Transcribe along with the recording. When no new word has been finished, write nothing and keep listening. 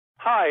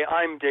Hi,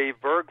 I'm Dave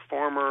Berg,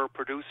 former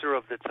producer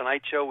of The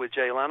Tonight Show with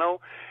Jay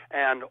Leno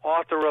and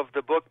author of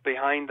the book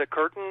Behind the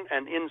Curtain,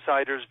 An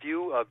Insider's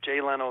View of Jay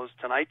Leno's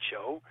Tonight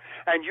Show.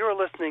 And you're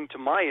listening to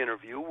my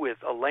interview with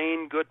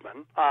Elaine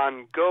Goodman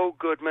on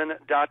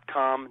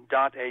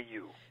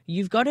Gogoodman.com.au.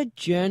 You've got a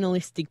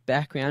journalistic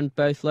background,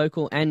 both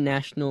local and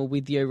national,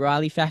 with the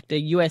O'Reilly Factor,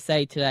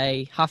 USA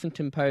Today,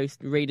 Huffington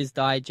Post, Reader's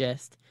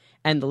Digest,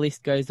 and the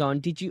list goes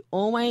on. Did you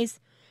always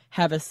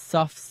have a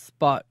soft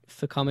spot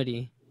for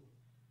comedy?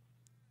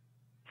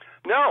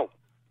 No,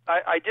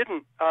 I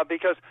didn't,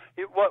 because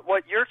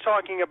what you're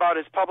talking about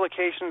is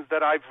publications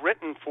that I've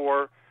written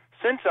for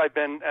since I've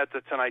been at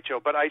The Tonight Show.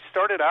 But I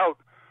started out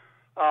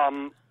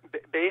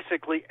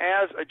basically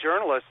as a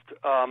journalist.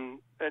 I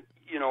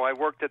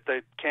worked at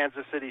the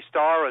Kansas City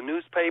Star, a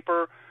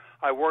newspaper.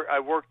 I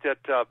worked at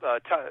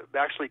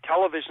actually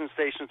television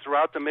stations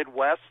throughout the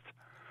Midwest,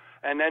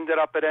 and ended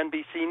up at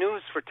NBC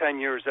News for 10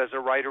 years as a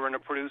writer and a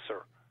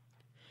producer.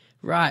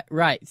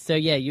 Right. So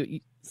yeah,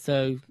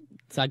 So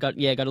I got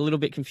a little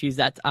bit confused.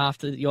 That's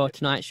after your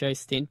Tonight Show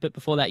stint, but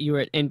before that you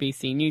were at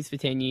NBC News for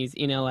 10 years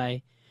in LA.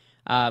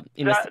 That's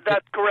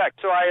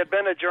correct. So I had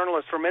been a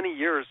journalist for many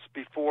years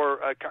before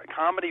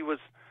comedy was.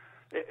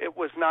 It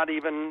was not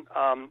even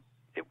on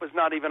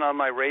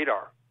my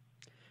radar.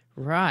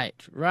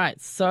 Right.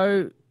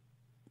 So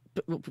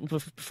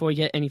before we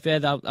get any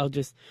further, I'll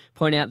just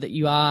point out that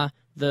you are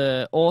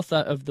the author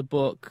of the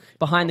book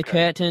Behind the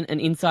Curtain, An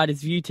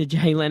Insider's View to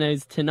Jay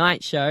Leno's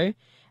Tonight Show.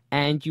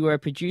 And you were a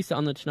producer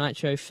on The Tonight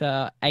Show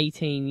for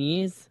 18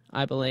 years,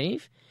 I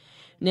believe.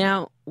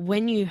 Now,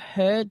 when you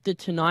heard The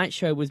Tonight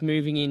Show was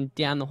moving in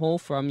down the hall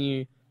from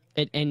you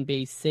at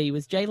NBC,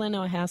 was Jay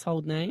Leno a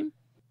household name?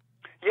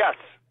 Yes.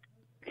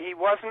 He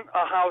wasn't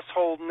a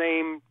household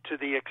name to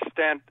the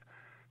extent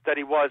that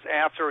he was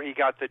after he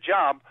got the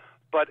job,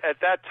 but at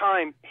that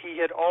time he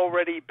had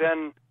already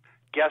been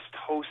guest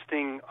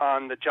hosting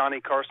on the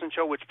Johnny Carson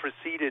show, which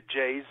preceded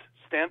Jay's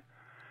stint.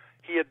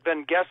 He had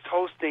been guest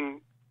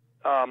hosting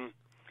on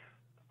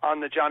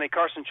the Johnny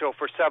Carson show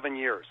for 7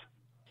 years.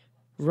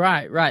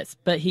 Right.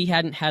 But he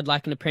hadn't had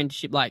like an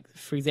apprenticeship, like,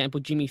 for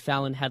example, Jimmy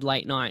Fallon had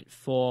late night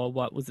for,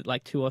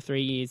 2 or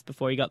 3 years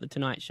before he got the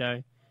Tonight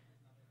Show?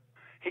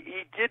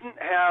 He didn't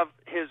have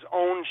his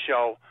own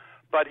show,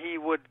 but he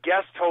would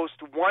guest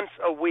host once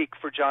a week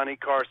for Johnny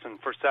Carson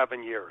for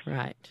 7 years.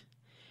 Right.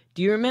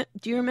 Do you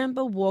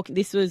remember walking?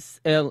 This was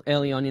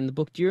early on in the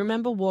book. Do you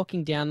remember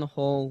walking down the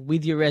hall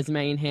with your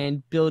resume in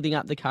hand, building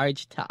up the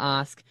courage to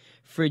ask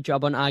for a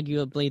job on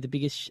arguably the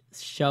biggest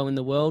show in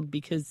the world?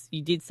 Because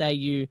you did say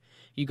you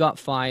got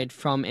fired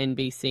from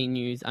NBC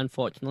News,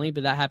 unfortunately,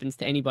 but that happens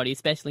to anybody,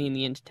 especially in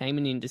the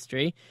entertainment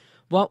industry.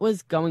 What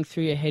was going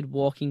through your head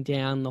walking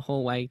down the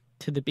hallway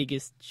to the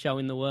biggest show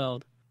in the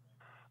world?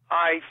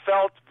 I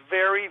felt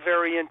very,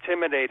 very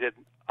intimidated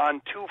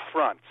on two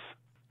fronts.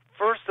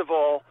 First of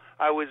all,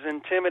 I was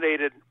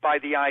intimidated by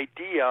the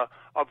idea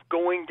of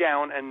going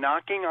down and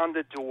knocking on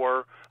the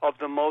door of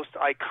the most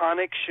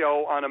iconic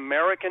show on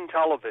American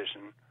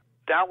television.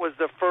 That was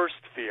the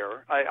first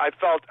fear. I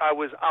felt I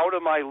was out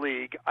of my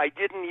league. I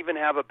didn't even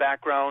have a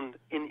background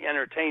in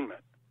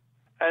entertainment.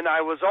 And I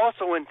was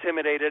also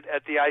intimidated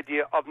at the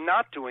idea of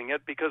not doing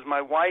it because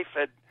my wife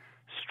had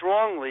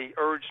strongly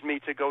urged me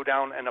to go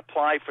down and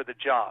apply for the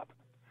job,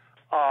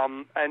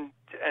 and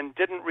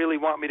didn't really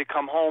want me to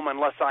come home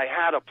unless I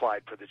had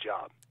applied for the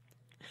job.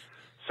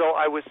 So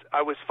I was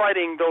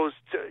fighting those.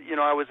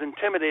 I was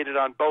intimidated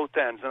on both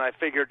ends, and I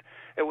figured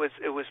it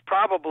was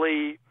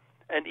probably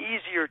an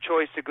easier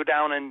choice to go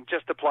down and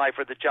just apply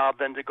for the job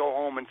than to go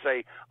home and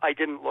say I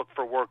didn't look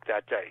for work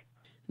that day.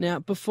 Now,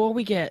 before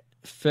we get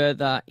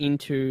further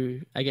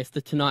into, I guess,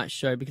 the Tonight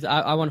Show, because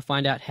I want to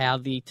find out how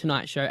the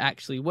Tonight Show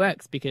actually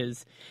works,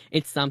 because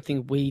it's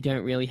something we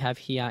don't really have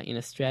here in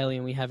Australia,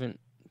 and we haven't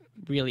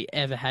really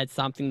ever had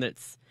something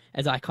that's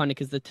as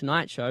iconic as the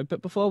Tonight Show.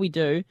 But before we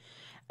do,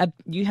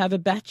 you have a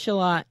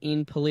Bachelor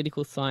in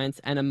Political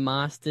Science and a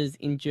Master's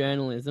in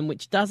Journalism,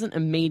 which doesn't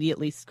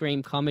immediately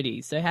scream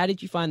comedy. So how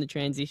did you find the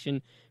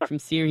transition from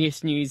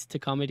serious news to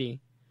comedy?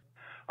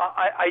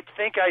 I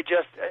think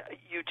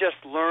you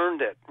just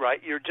learned it,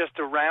 right? You're just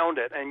around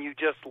it, and you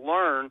just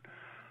learn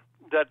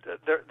that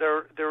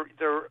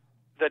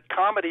that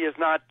comedy is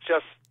not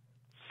just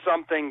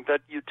something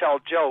that you tell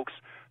jokes.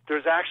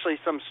 There's actually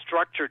some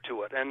structure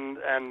to it, and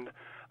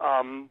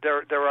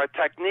there are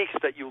techniques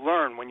that you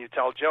learn when you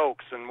tell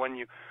jokes and when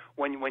you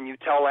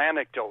tell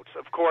anecdotes.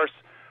 Of course,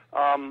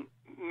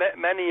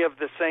 many of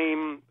the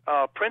same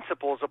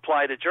principles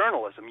apply to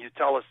journalism. You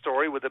tell a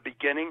story with a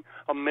beginning,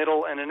 a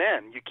middle, and an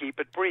end. You keep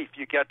it brief.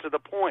 You get to the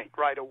point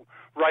right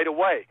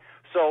away.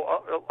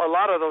 So a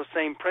lot of those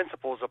same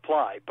principles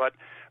apply. But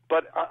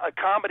a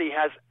comedy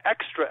has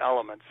extra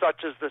elements,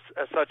 such as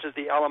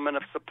the element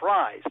of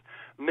surprise,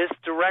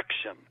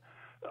 misdirection,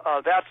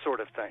 that sort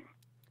of thing.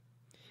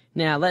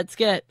 Now, let's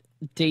get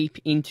deep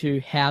into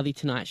how the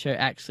Tonight Show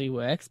actually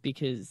works,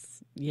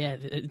 because,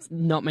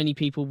 not many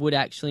people would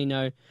actually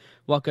know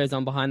what goes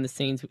on behind the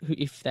scenes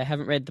if they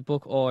haven't read the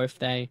book or if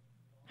they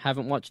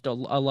haven't watched a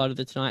lot of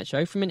the Tonight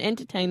Show. From an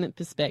entertainment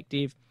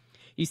perspective,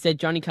 you said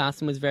Johnny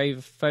Carson was very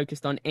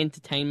focused on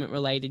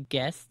entertainment-related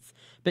guests,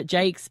 but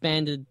Jay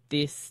expanded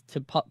this to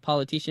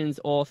politicians,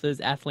 authors,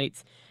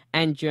 athletes,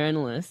 and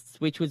journalists,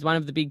 which was one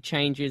of the big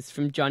changes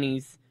from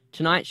Johnny's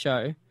Tonight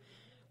Show.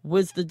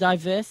 Was the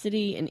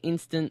diversity an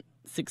instant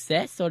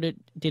success, or did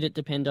it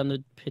depend on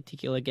the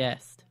particular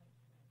guest?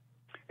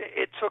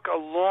 It took a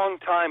long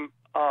time.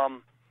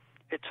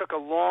 It took a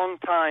long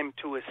time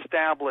to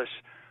establish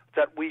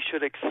that we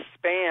should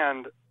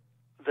expand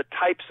the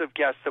types of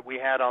guests that we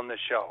had on the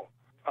show.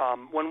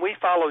 When we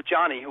followed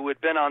Johnny, who had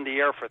been on the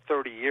air for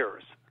 30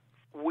 years,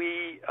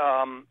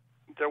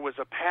 there was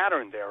a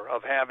pattern there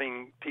of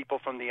having people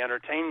from the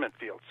entertainment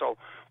field. So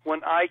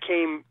when I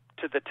came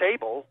to the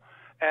table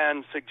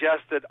and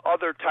suggested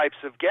other types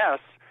of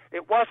guests,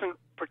 it wasn't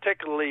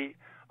particularly,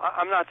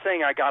 I'm not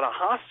saying I got a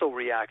hostile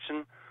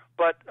reaction,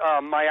 but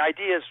my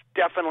ideas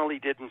definitely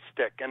didn't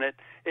stick. And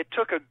it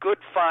took a good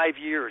 5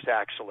 years,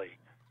 actually.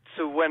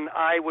 So when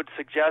I would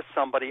suggest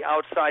somebody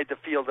outside the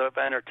field of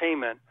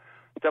entertainment,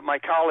 that my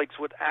colleagues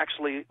would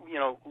actually,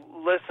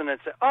 listen and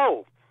say,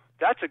 oh,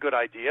 that's a good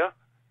idea.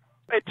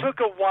 It took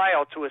a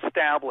while to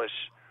establish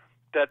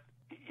that,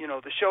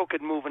 the show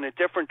could move in a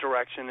different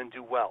direction and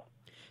do well.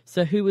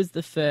 So who was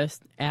the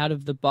first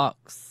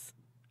out-of-the-box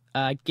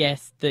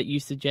guest that you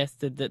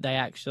suggested that they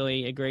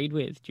actually agreed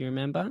with? Do you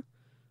remember?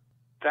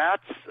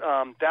 That's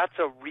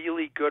a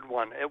really good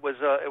one. It was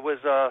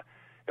a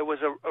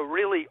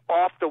really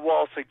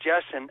off-the-wall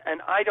suggestion,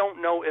 and I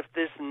don't know if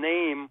this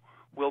name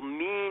will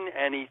mean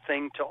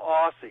anything to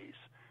Aussies.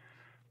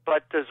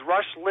 But does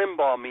Rush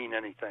Limbaugh mean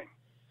anything?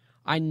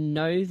 I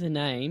know the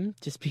name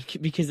just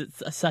because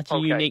it's such a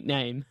unique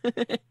name.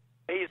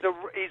 He's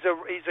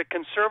a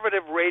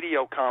conservative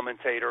radio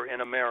commentator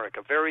in America,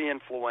 very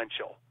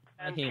influential.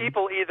 And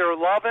people either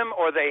love him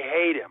or they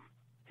hate him.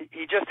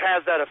 He just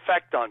has that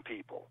effect on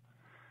people.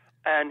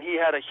 And he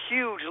had a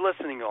huge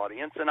listening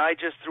audience, and I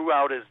just threw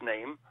out his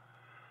name,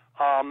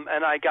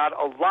 and I got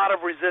a lot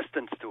of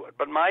resistance to it.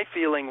 But my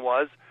feeling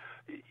was,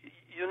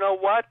 you know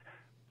what?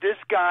 This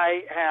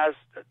guy has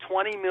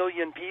 20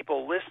 million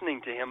people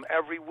listening to him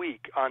every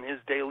week on his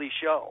daily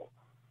show,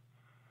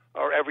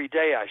 or every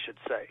day, I should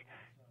say.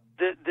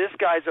 This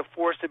guy's a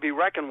force to be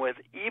reckoned with.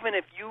 Even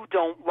if you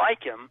don't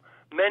like him,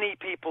 many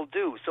people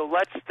do. So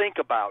let's think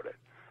about it.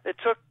 It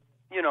took,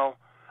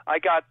 I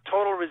got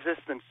total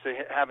resistance to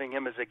having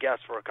him as a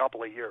guest for a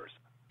couple of years.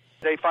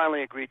 They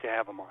finally agreed to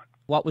have him on.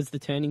 What was the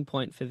turning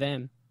point for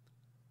them?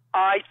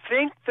 I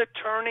think the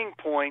turning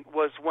point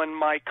was when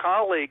my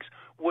colleagues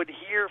would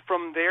hear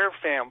from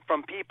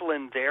from people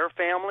in their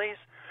families,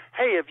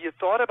 hey, have you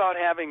thought about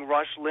having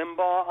Rush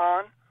Limbaugh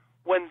on?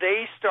 When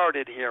they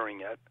started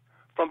hearing it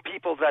from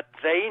people that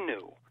they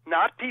knew,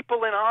 not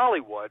people in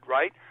Hollywood,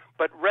 right,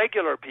 but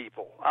regular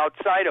people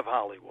outside of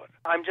Hollywood.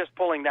 I'm just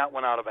pulling that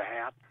one out of a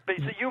hat. But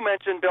so you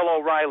mentioned Bill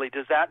O'Reilly.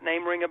 Does that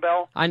name ring a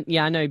bell? I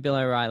know Bill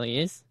O'Reilly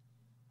is.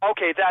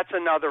 Okay, that's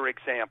another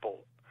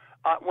example.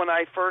 When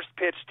I first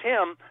pitched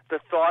him, the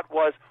thought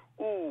was,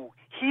 ooh,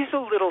 he's a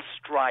little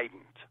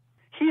strident.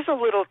 He's a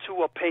little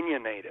too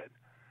opinionated.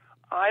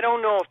 I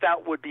don't know if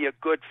that would be a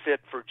good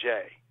fit for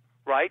Jay,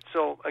 right?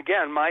 So,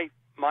 again, my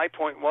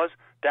point was,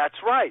 that's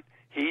right.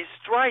 He's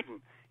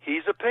strident.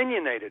 He's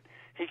opinionated.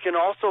 He can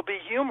also be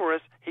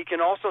humorous. He can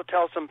also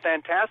tell some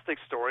fantastic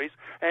stories.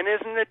 And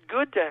isn't it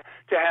good to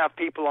have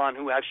people on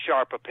who have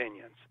sharp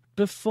opinions?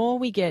 Before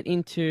we get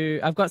into,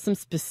 I've got some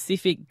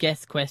specific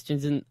guest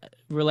questions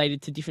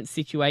related to different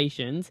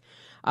situations.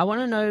 I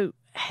want to know,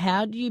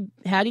 how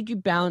did you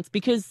balance,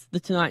 because the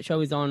Tonight Show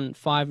was on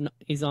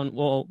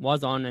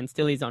and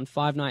still is on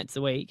 5 nights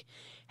a week.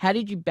 How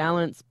did you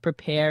balance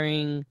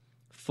preparing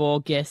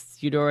for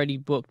guests you'd already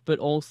booked, but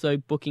also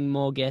booking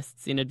more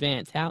guests in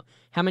advance? How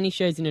many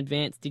shows in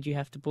advance did you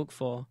have to book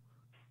for?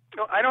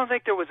 No, I don't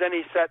think there was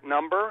any set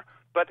number,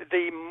 but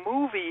the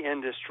movie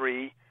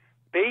industry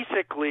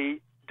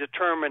basically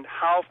determined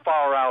how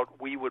far out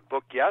we would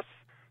book guests,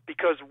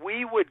 because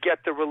we would get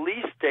the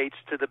release dates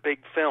to the big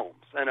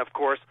films. And, of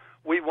course,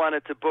 we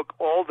wanted to book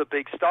all the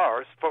big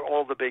stars for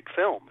all the big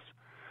films.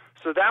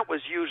 So that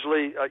was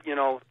usually,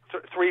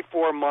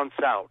 3-4 months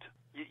out.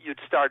 You'd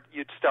start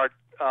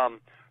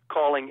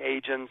calling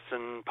agents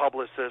and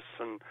publicists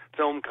and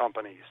film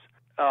companies.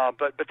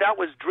 But that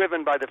was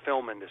driven by the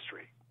film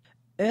industry.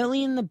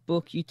 Early in the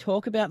book, you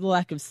talk about the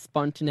lack of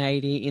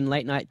spontaneity in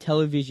late-night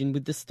television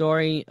with the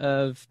story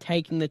of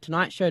taking The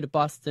Tonight Show to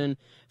Boston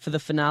for the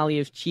finale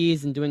of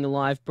Cheers and doing a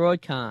live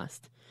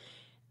broadcast.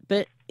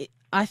 But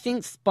I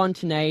think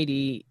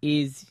spontaneity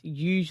is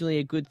usually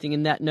a good thing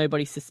in that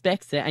nobody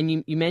suspects it.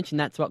 And you mentioned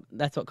that's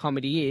what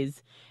comedy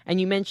is. And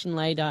you mentioned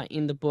later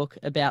in the book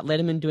about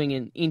Letterman doing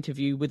an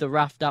interview with a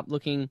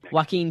roughed-up-looking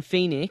Joaquin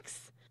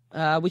Phoenix,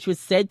 which was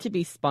said to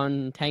be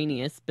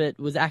spontaneous, but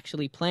was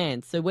actually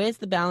planned. So where's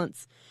the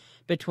balance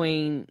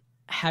between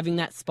having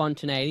that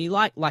spontaneity,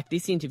 like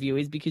this interview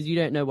is, because you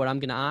don't know what I'm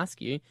going to ask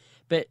you,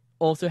 but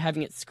also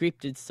having it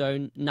scripted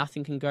so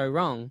nothing can go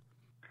wrong?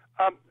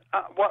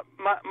 What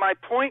my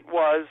point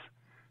was,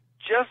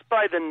 just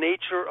by the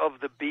nature of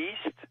the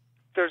beast,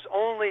 there's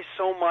only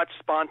so much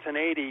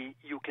spontaneity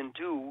you can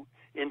do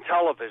in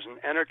television,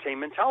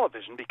 entertainment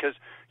television, because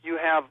you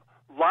have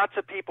lots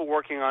of people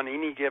working on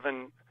any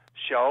given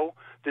show.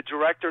 The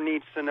director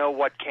needs to know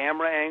what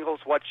camera angles,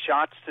 what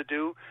shots to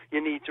do.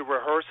 You need to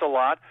rehearse a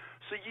lot.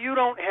 So you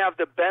don't have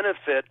the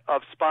benefit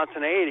of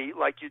spontaneity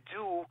like you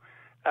do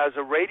as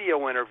a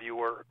radio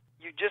interviewer.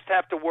 You just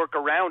have to work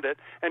around it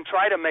and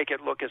try to make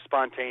it look as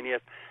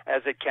spontaneous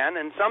as it can.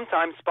 And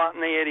sometimes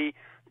spontaneity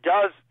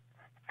does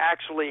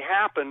actually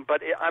happen,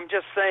 but I'm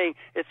just saying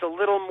it's a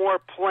little more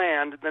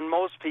planned than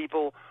most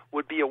people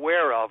would be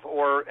aware of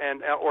or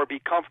be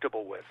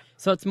comfortable with.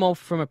 So it's more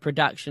from a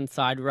production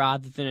side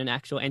rather than an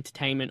actual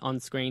entertainment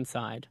on-screen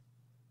side.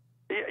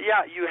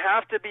 Yeah, you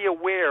have to be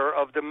aware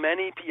of the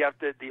many.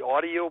 The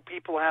audio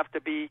people have to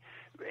be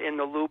in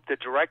the loop. The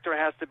director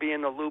has to be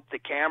in the loop. The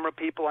camera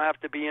people have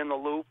to be in the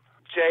loop.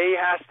 Jay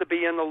has to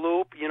be in the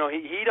loop. You know,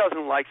 he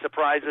doesn't like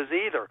surprises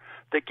either.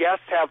 The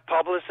guests have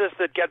publicists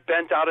that get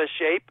bent out of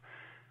shape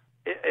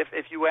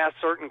if you ask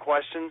certain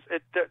questions.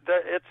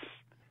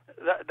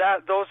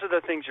 Those are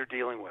the things you're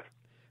dealing with.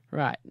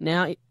 Right.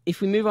 Now,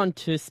 if we move on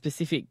to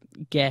specific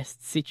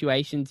guest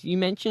situations, you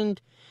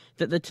mentioned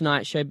that The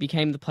Tonight Show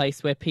became the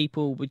place where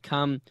people would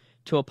come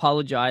to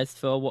apologize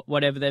for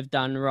whatever they've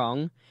done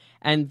wrong.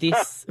 And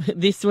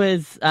this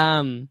was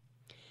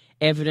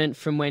evident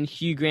from when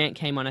Hugh Grant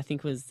came on. I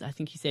think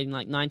he said in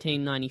like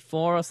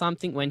 1994 or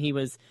something, when he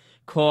was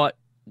caught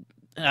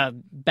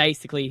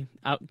basically,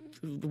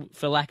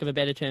 for lack of a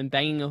better term,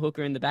 banging a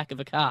hooker in the back of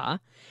a car,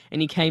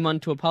 and he came on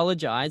to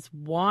apologize.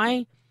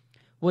 Why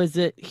was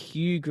it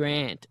Hugh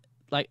Grant,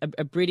 like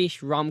a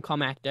British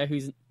rom-com actor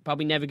who's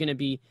probably never going to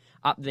be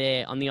up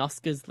there on the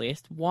Oscars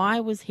list? Why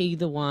was he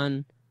the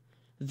one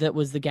that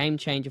was the game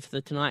changer for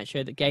The Tonight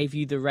Show, that gave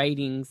you the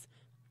ratings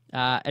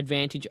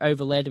advantage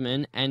over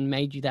Letterman and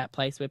made you that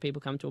place where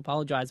people come to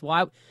apologize?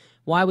 Why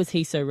was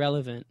he so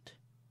relevant?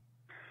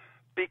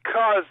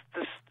 Because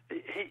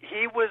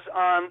he was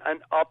on an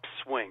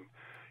upswing.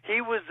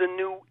 He was the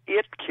new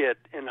it kid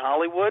in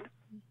Hollywood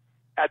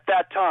at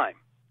that time.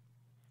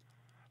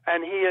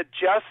 And he had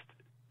just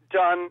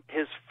done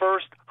his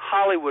first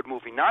Hollywood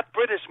movie, not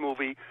British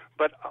movie,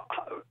 but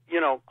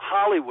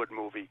Hollywood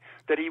movie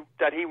that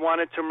he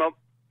wanted to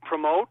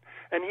promote,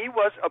 and he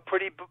was a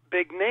pretty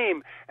big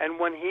name. And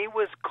when he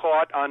was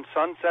caught on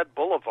Sunset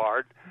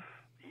Boulevard,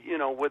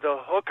 with a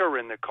hooker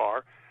in the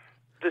car,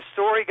 the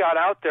story got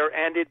out there,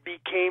 and it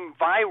became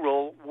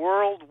viral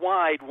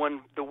worldwide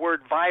when the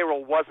word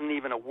viral wasn't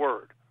even a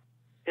word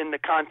in the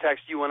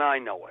context you and I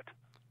know it.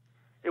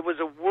 It was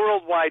a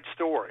worldwide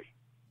story.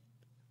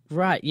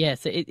 Right, yeah.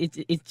 So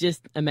it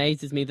just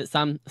amazes me that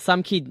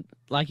some kid,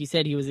 like you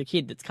said, he was a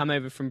kid that's come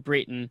over from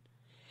Britain,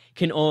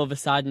 can all of a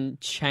sudden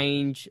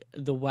change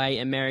the way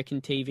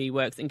American TV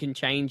works and can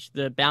change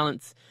the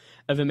balance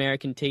of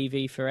American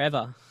TV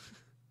forever.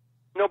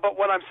 No, but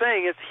what I'm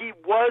saying is he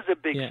was a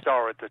big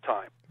star at the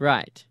time.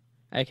 Right.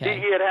 Okay.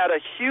 He had a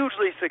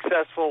hugely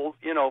successful,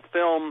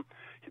 film,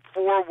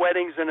 4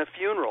 Weddings and a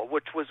Funeral,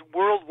 which was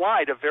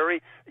worldwide a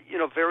very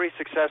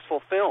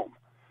successful film.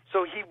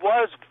 So he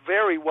was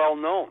very well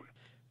known.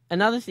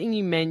 Another thing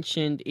you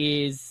mentioned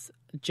is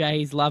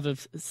Jay's love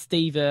of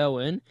Steve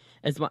Irwin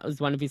as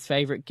one of his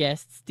favourite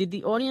guests. Did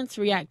the audience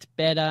react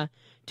better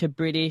to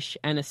British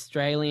and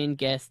Australian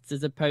guests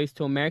as opposed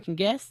to American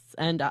guests?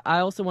 And I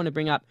also want to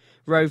bring up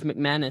Rove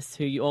McManus,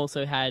 who you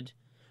also had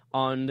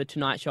on The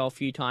Tonight Show a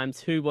few times,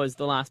 who was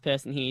the last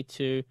person here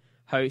to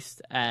host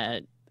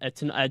a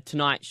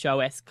Tonight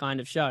Show-esque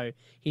kind of show.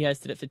 He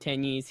hosted it for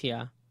 10 years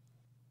here.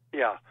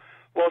 Yeah.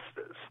 Well,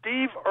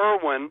 Steve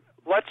Irwin,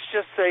 let's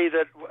just say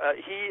that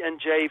he and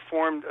Jay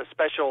formed a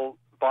special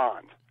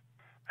bond.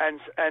 And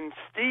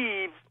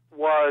Steve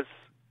was,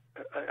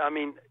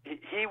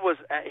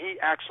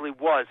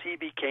 he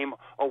became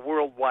a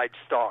worldwide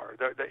star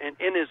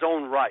in his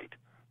own right,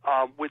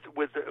 with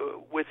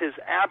his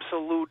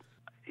absolute,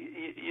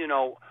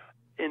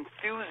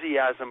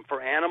 enthusiasm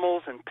for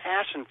animals and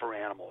passion for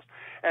animals.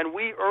 And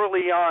we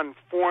early on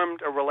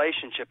formed a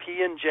relationship.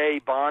 He and Jay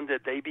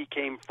bonded. They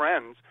became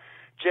friends.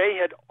 Jay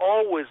had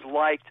always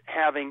liked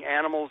having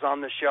animals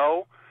on the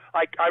show.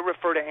 I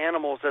refer to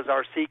animals as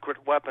our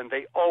secret weapon.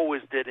 They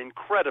always did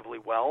incredibly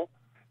well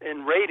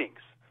in ratings.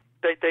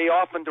 They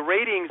often, the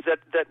ratings that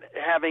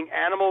having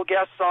animal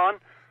guests on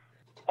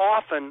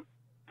often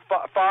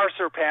far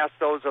surpass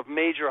those of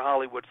major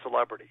Hollywood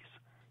celebrities.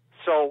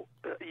 So,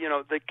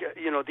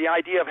 the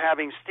idea of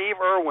having Steve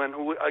Irwin,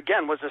 who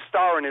again was a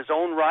star in his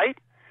own right,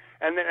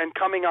 and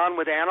coming on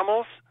with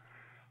animals,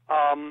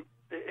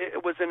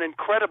 it was an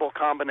incredible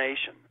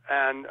combination.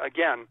 And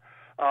again,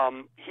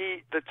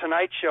 The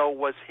Tonight Show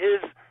was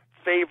his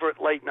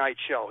favorite late night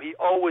show. He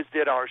always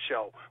did our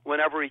show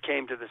whenever he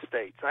came to the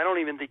States. I don't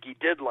even think he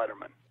did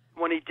Letterman.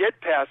 When he did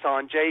pass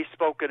on, Jay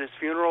spoke at his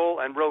funeral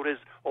and wrote his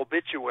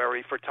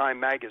obituary for Time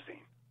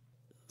magazine.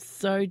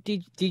 So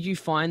did you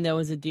find there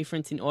was a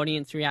difference in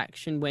audience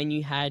reaction when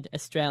you had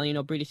Australian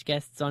or British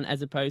guests on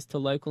as opposed to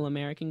local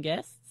American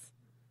guests?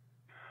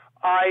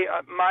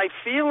 My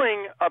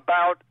feeling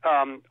about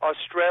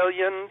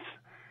Australians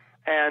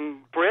and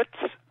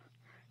Brits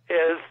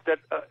is that,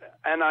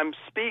 and I'm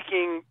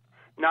speaking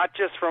not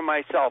just for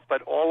myself,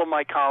 but all of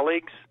my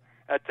colleagues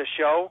at the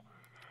show,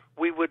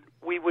 we would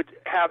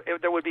have,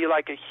 there would be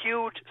like a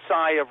huge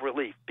sigh of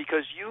relief,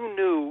 because you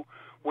knew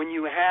when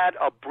you had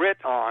a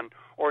Brit on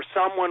or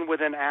someone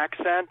with an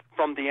accent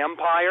from the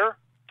Empire,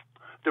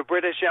 the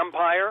British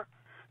Empire,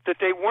 that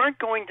they weren't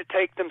going to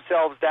take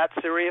themselves that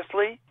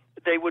seriously.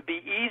 They would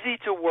be easy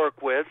to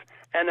work with,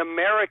 and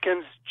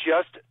Americans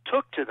just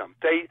took to them.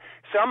 They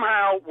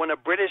somehow, when a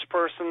British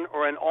person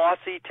or an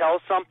Aussie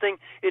tells something,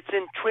 it's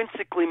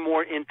intrinsically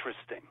more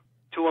interesting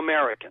to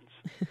Americans.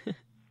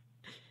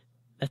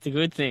 That's a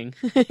good thing.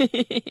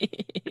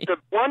 It's a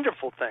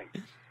wonderful thing.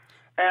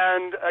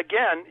 And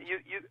again,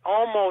 you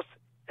almost,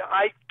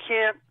 I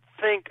can't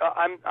think,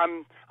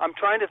 I'm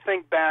trying to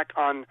think back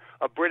on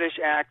a British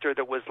actor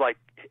that was like,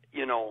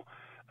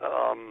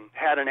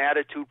 had an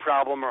attitude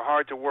problem or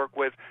hard to work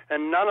with,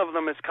 and none of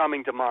them is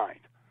coming to mind.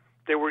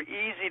 They were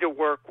easy to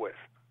work with,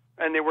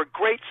 and they were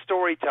great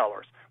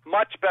storytellers,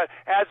 much better,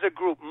 as a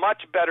group,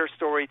 much better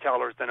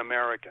storytellers than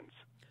Americans.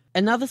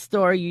 Another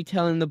story you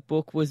tell in the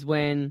book was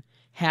when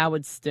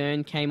Howard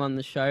Stern came on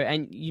the show,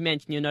 and you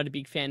mentioned you're not a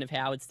big fan of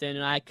Howard Stern,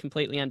 and I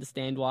completely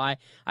understand why.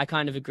 I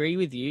kind of agree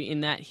with you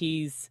in that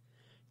he's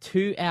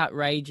too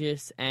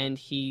outrageous and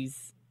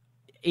he's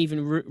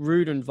even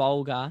rude and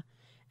vulgar,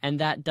 and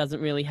that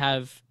doesn't really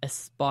have a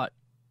spot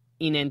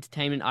in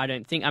entertainment, I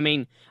don't think. I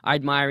mean, I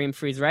admire him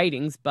for his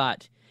ratings,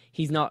 but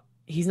he's not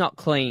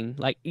clean.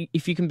 Like,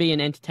 if you can be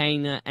an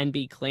entertainer and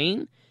be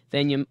clean,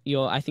 then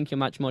I think you're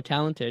much more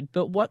talented.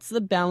 But what's the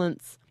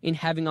balance in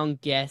having on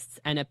guests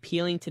and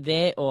appealing to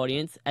their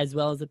audience as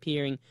well as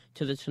appealing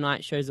to the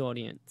Tonight Show's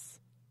audience?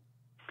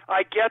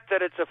 I get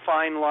that it's a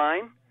fine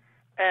line,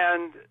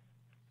 and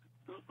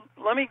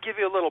let me give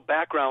you a little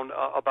background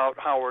about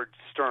Howard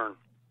Stern.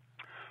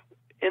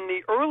 In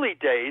the early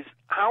days,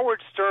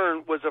 Howard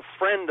Stern was a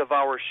friend of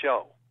our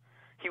show.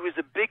 He was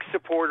a big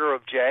supporter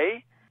of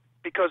Jay,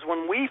 because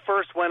when we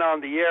first went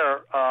on the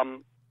air,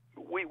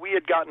 we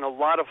had gotten a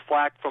lot of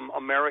flack from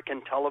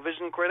American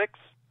television critics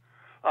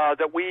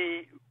that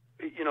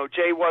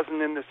Jay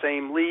wasn't in the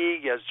same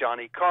league as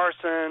Johnny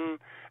Carson,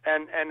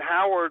 and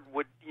Howard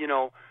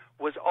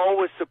was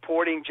always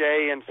supporting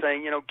Jay and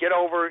saying, get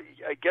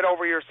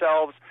over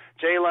yourselves.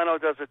 Jay Leno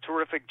does a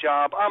terrific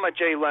job. I'm a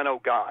Jay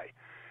Leno guy.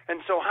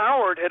 And so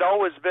Howard had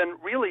always been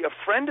really a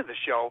friend of the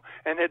show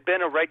and had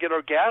been a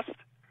regular guest.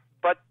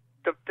 But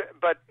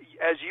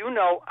as you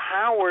know,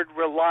 Howard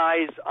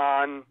relies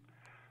on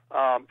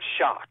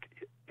shock.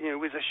 He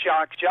was a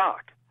shock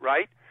jock,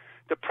 right?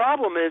 The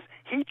problem is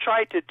he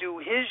tried to do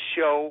his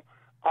show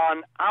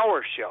on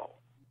our show,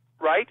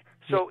 right?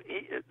 So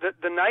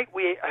the night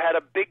we had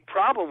a big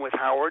problem with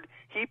Howard,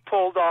 he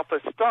pulled off a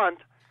stunt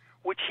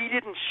which he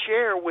didn't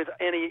share with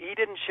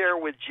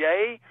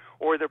Jay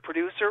or the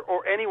producer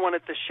or anyone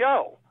at the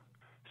show.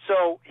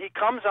 So he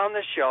comes on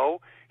the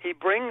show, he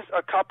brings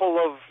a couple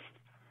of,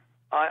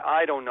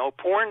 I don't know,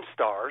 porn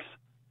stars,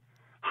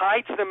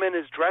 hides them in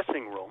his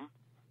dressing room,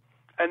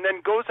 and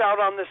then goes out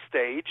on the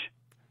stage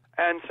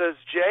and says,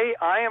 Jay,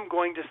 I am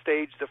going to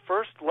stage the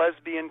first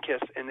lesbian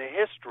kiss in the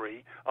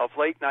history of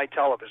late-night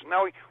television.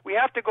 Now, we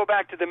have to go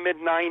back to the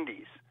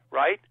mid-'90s,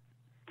 right?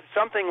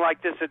 Something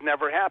like this had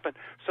never happened.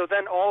 So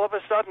then all of a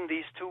sudden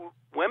these two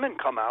women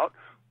come out,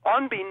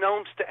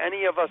 unbeknownst to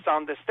any of us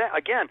on the stand.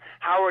 Again,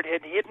 Howard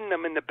had hidden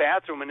them in the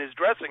bathroom in his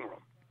dressing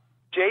room.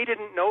 Jay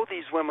didn't know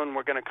these women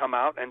were going to come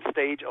out and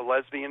stage a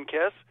lesbian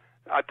kiss.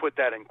 I put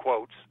that in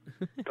quotes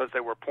because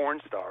they were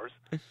porn stars.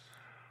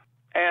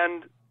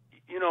 And,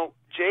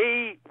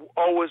 Jay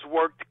always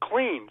worked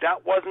clean.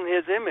 That wasn't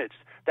his image.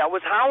 That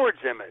was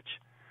Howard's image.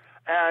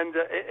 And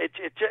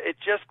it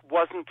just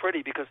wasn't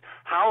pretty, because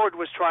Howard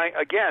was trying,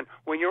 again,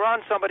 when you're on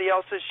somebody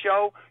else's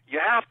show, you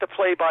have to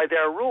play by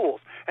their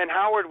rules. And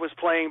Howard was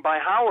playing by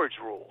Howard's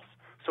rules.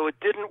 So it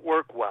didn't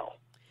work well.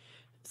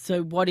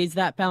 So what is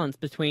that balance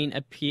between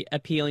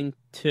appealing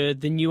to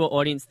the newer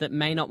audience that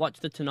may not watch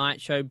The Tonight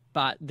Show,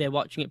 but they're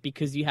watching it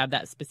because you have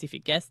that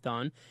specific guest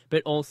on,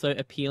 but also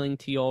appealing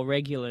to your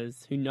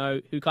regulars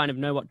who kind of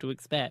know what to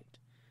expect?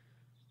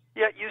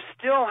 Yeah, you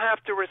still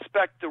have to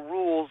respect the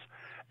rules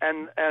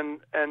and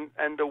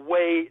the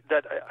way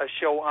that a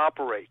show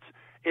operates.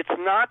 It's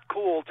not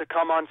cool to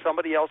come on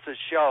somebody else's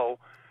show,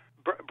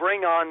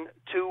 bring on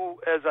two,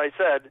 as I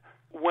said,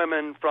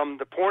 women from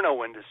the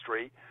porno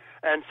industry,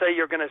 and say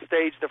you're going to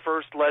stage the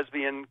first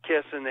lesbian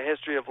kiss in the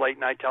history of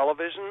late-night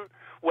television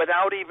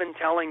without even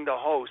telling the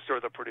host or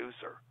the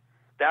producer.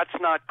 That's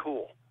not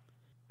cool.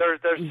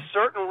 There's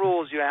certain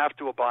rules you have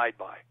to abide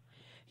by.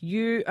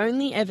 You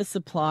only ever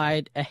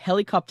supplied a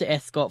helicopter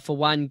escort for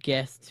one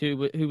guest who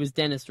was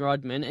Dennis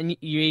Rodman, and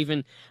you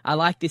even, I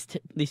like this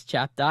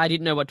chapter. I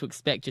didn't know what to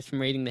expect just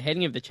from reading the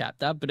heading of the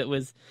chapter, but it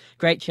was a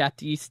great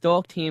chapter. You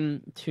stalked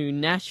him to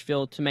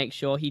Nashville to make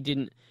sure he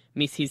didn't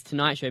miss his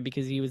Tonight Show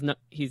because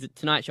his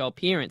Tonight Show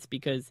appearance,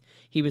 because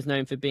he was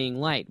known for being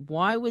late.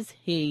 Why was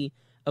he,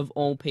 of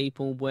all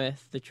people,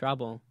 worth the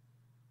trouble?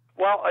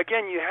 Well,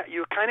 again,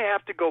 you kind of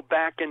have to go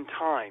back in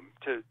time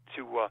to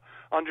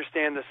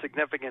understand the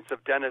significance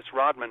of Dennis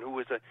Rodman, who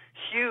was a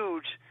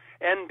huge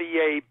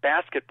NBA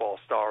basketball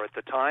star at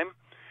the time.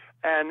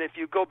 And if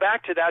you go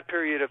back to that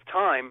period of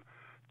time,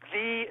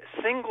 the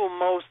single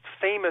most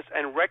famous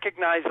and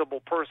recognizable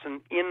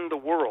person in the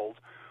world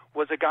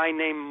was a guy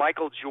named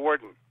Michael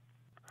Jordan,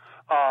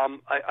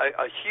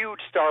 a huge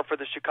star for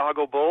the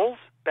Chicago Bulls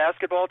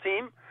basketball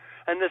team.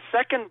 And the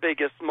second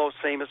biggest, most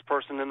famous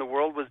person in the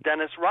world was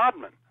Dennis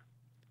Rodman,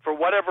 for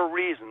whatever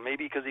reason,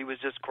 maybe because he was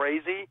just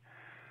crazy.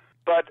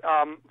 But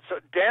so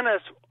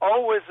Dennis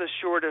always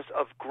assured us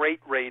of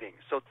great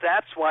ratings. So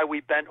that's why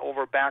we bent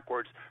over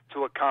backwards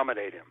to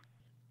accommodate him.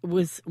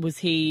 Was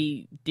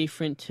he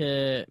different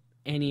to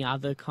any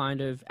other kind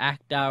of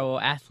actor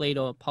or athlete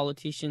or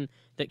politician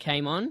that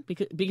came on?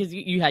 Because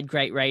you had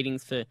great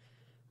ratings for,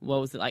 what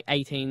was it, like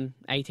 18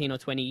 or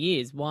 20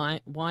 years. Why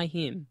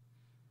him?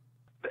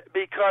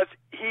 Because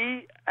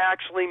he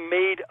actually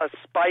made a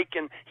spike,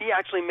 and he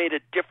actually made a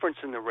difference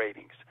in the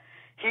ratings.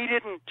 He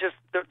didn't just,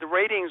 the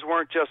ratings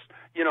weren't just,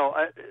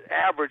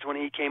 average when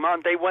he came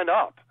on. They went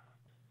up.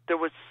 There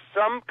was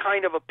some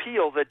kind of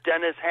appeal that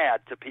Dennis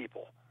had to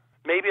people.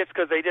 Maybe it's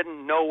because they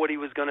didn't know what he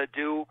was going to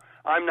do.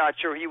 I'm not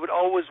sure. He would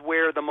always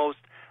wear the most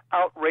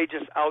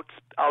outrageous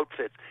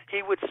outfits.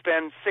 He would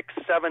spend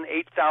 $6,000,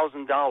 $7,000,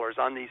 $8,000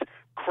 on these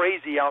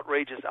crazy,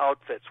 outrageous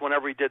outfits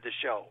whenever he did the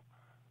show.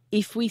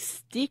 If we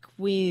stick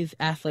with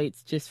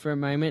athletes just for a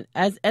moment,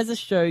 as a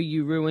show,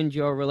 you ruined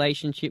your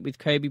relationship with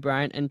Kobe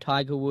Bryant and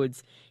Tiger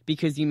Woods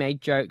because you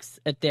made jokes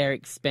at their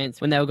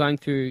expense when they were going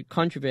through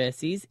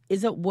controversies.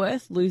 Is it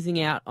worth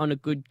losing out on a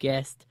good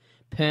guest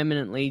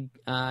permanently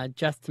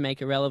just to make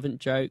a relevant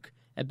joke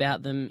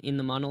about them in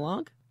the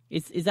monologue?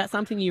 Is that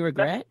something you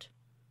regret?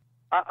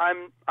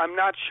 I'm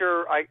not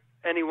sure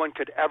anyone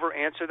could ever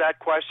answer that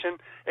question,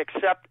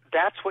 except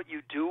that's what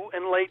you do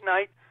in late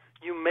night.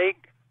 You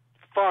make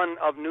fun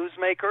of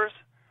newsmakers,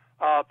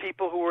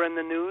 people who are in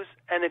the news,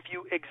 and if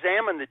you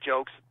examine the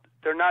jokes,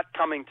 they're not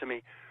coming to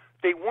me.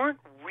 They weren't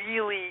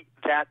really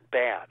that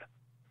bad.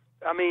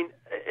 I mean,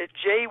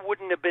 Jay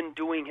wouldn't have been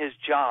doing his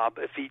job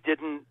if he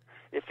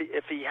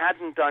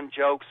hadn't done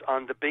jokes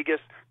on the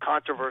biggest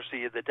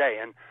controversy of the day.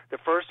 And the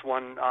first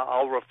one,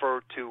 I'll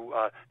refer to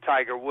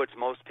Tiger Woods.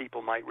 Most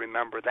people might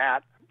remember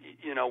that.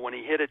 When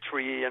he hit a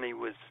tree and he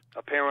was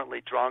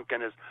apparently drunk,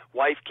 and his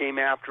wife came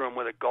after him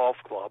with a golf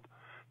club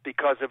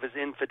because of his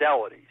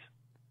infidelities,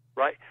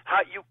 right?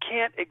 You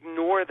can't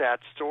ignore that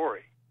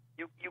story.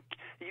 You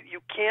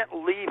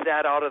can't leave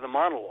that out of the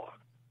monologue.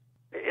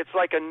 It's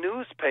like a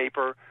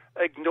newspaper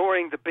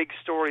ignoring the big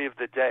story of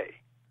the day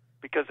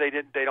because they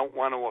don't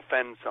want to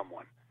offend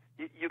someone.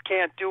 You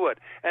can't do it.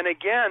 And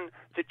again,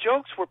 the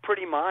jokes were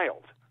pretty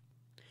mild.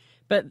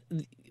 But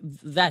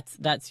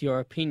that's your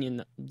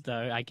opinion,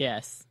 though, I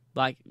guess.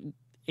 Like,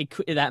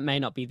 that may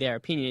not be their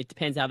opinion. It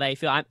depends how they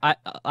feel.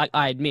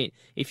 I admit,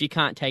 if you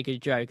can't take a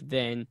joke,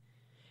 then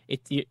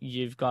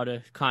you've got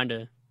to kind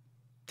of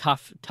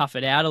tough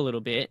it out a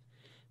little bit.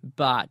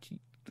 But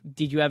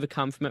did you ever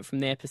come from it from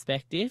their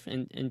perspective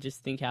and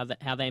just think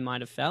how they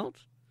might have felt?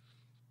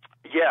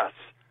 Yes,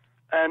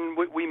 and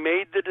we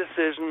made the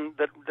decision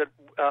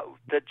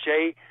that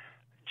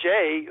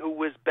Jay, who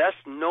was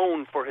best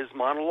known for his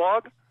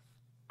monologue,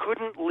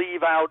 couldn't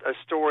leave out a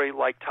story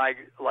like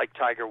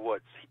Tiger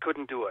Woods. He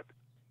couldn't do it.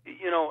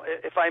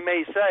 If I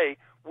may say,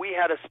 we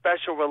had a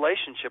special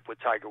relationship with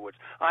Tiger Woods.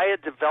 I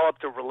had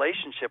developed a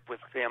relationship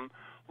with him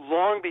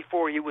long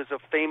before he was a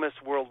famous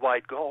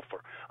worldwide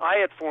golfer. I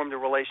had formed a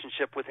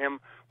relationship with him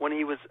when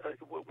he was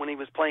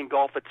playing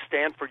golf at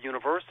Stanford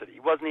University. He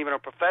wasn't even a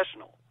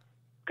professional,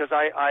 because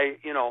I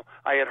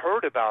had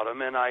heard about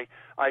him, and I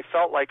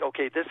felt like,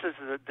 okay, this is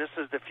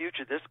the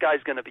future. This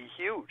guy's going to be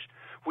huge.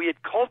 We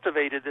had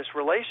cultivated this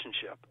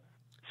relationship.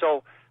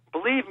 So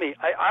believe me,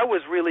 I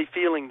was really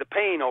feeling the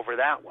pain over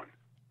that one.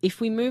 If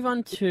we move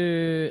on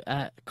to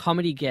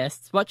comedy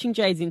guests, watching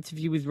Jay's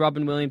interview with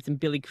Robin Williams and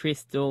Billy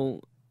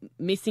Crystal,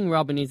 missing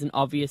Robin is an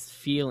obvious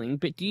feeling,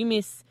 but do you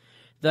miss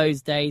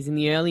those days in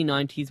the early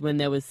 90s when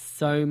there was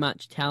so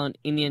much talent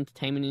in the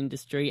entertainment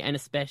industry and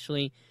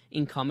especially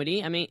in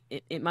comedy? I mean,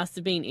 it must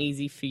have been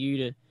easy for you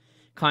to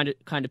kind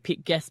of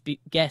pick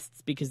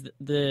guests because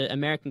the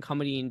American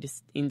comedy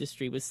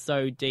industry was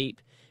so deep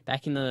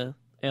back in the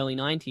early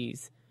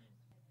 90s.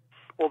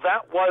 Well,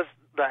 that was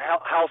the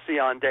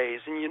halcyon days,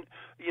 and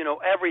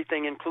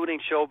everything, including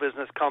show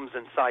business, comes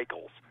in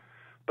cycles.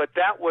 But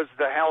that was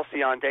the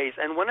halcyon days,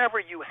 and whenever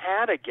you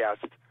had a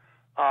guest,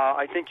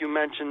 I think you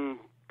mentioned,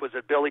 was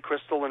it Billy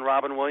Crystal and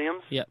Robin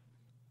Williams? Yep.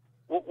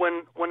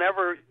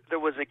 Whenever there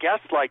was a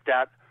guest like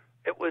that,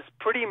 it was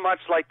pretty much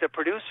like the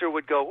producer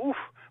would go, "Oof,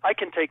 I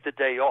can take the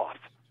day off,"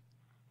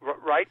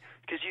 right?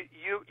 Because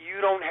you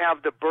don't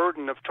have the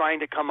burden of trying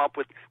to come up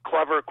with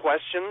clever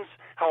questions,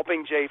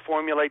 helping Jay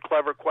formulate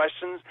clever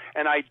questions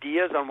and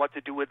ideas on what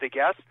to do with the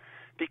guest.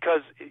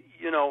 Because,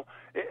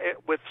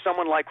 with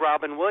someone like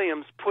Robin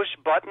Williams, push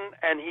button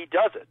and he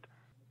does it,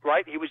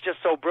 right? He was just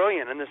so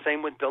brilliant, and the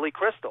same with Billy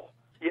Crystal.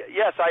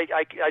 Yes,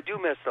 I do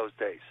miss those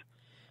days.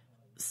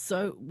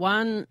 So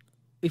one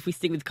if we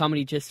stick with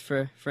comedy just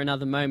for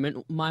another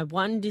moment, my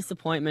one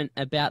disappointment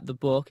about the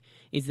book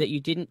is that you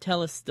didn't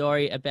tell a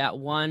story about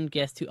one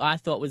guest who I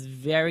thought was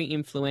very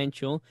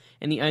influential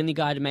and the only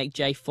guy to make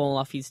Jay fall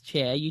off his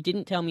chair. You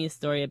didn't tell me a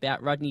story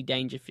about Rodney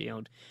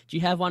Dangerfield. Do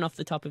you have one off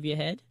the top of your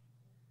head?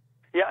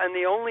 Yeah, and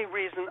the only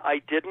reason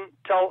I didn't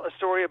tell a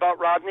story about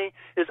Rodney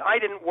is I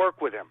didn't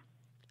work with him.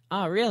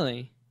 Oh,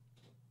 really?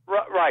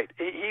 Right.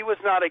 He was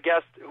not a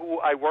guest who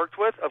I worked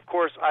with. Of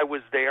course, I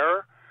was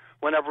there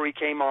whenever he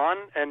came on,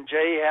 and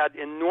Jay had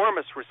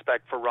enormous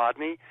respect for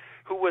Rodney,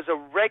 who was a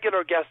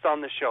regular guest on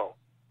the show,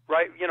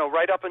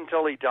 right up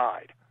until he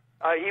died.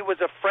 He was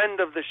a friend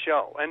of the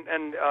show, and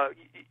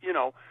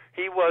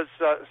he was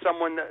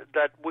someone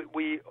that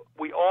we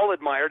all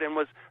admired and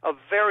was a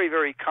very,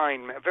 very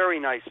kind, very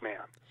nice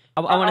man. I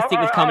want to stick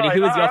with comedy.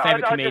 Who was your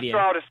favorite comedian? I'll just throw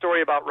out a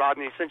story about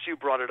Rodney since you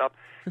brought it up.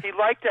 He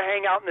liked to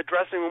hang out in the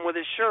dressing room with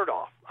his shirt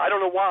off. I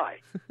don't know why.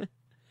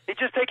 He'd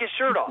just take his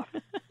shirt off.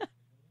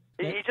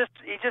 He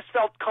just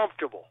felt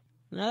comfortable.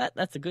 No,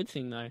 that's a good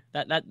thing though.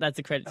 That's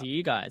a credit to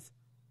you guys.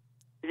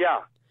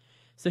 Yeah.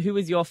 So who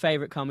was your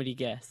favorite comedy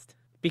guest?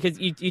 Because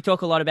you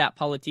talk a lot about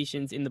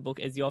politicians in the book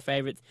as your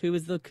favorites. Who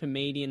was the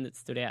comedian that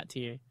stood out to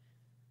you?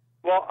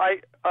 Well,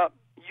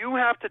 you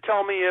have to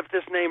tell me if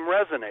this name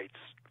resonates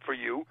for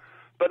you.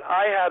 But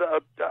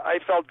I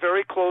felt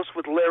very close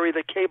with Larry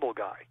the Cable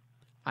Guy.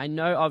 I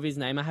know of his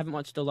name. I haven't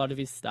watched a lot of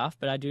his stuff,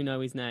 but I do know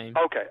his name.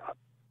 Okay.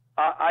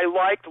 I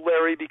liked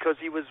Larry because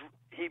he was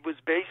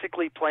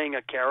basically playing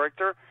a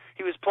character.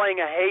 He was playing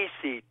a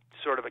hayseed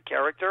sort of a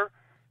character.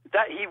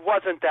 That he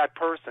wasn't that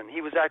person.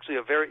 He's actually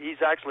a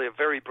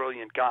very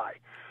brilliant guy.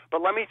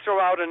 But let me throw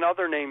out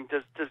another name.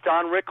 Does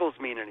Don Rickles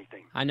mean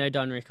anything? I know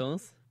Don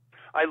Rickles.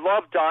 I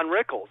love Don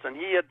Rickles, and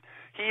he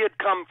had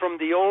come from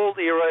the old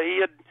era. He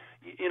had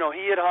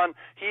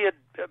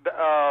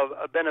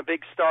been a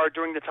big star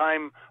during the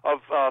time of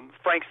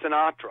Frank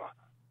Sinatra.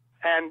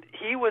 And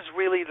he was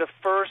really the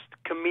first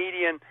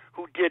comedian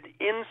who did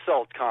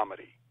insult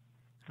comedy.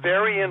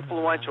 Very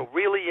influential,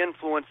 really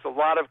influenced a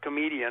lot of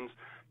comedians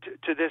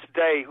to this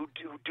day who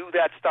do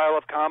that style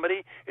of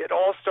comedy. It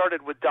all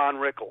started with Don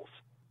Rickles.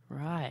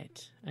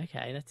 Right.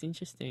 Okay, that's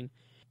interesting.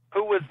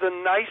 Who was the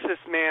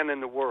nicest man in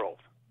the world.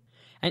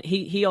 And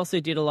he also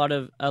did a lot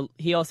of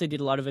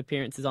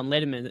appearances on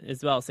Letterman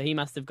as well. So he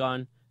must have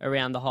gone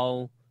around the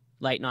whole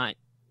late night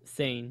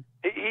scene.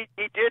 He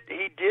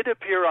did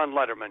appear on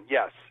Letterman.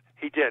 Yes,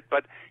 he did.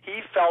 But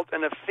he felt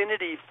an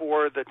affinity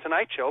for the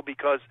Tonight Show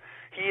because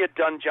he had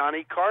done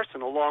Johnny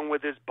Carson along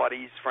with his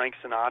buddies Frank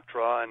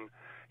Sinatra and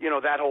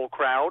that whole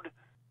crowd.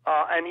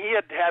 And he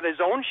had his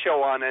own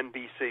show on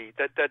NBC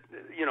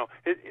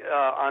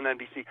on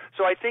NBC.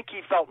 So I think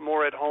he felt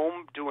more at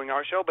home doing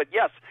our show. But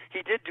yes,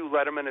 he did do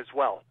Letterman as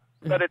well.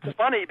 But it's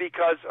funny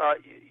because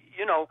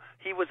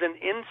he was an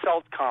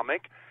insult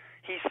comic.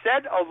 He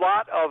said a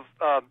lot of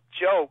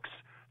jokes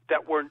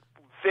that were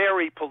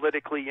very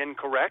politically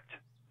incorrect.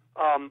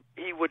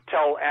 He would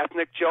tell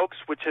ethnic jokes,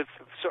 which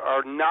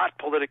are not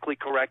politically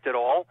correct at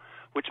all,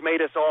 which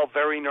made us all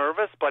very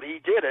nervous. But he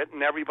did it,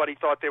 and everybody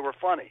thought they were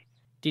funny.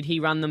 Did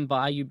he run them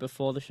by you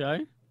before the show?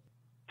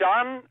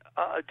 Don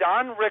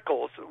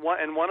Rickles,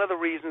 and one of the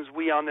reasons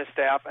we on the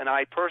staff, and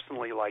I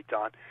personally like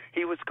Don,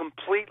 he was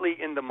completely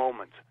in the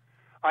moment.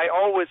 I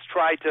always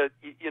try to,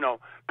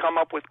 come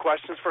up with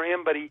questions for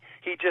him, but he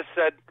just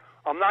said,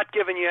 I'm not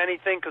giving you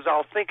anything because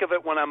I'll think of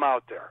it when I'm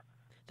out there.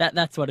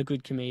 That's what a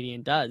good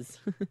comedian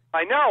does.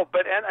 I know,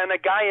 but and a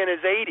guy in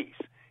his 80s,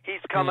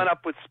 he's coming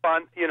up with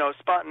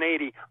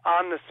spontaneity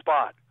on the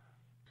spot.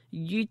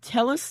 You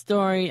tell a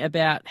story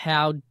about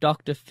how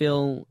Dr.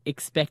 Phil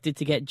expected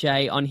to get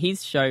Jay on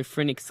his show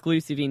for an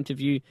exclusive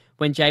interview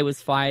when Jay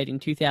was fired in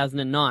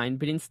 2009,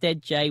 but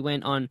instead Jay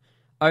went on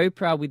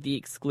Oprah with the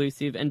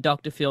exclusive and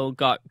Dr. Phil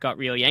got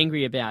really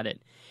angry about it.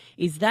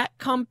 Is that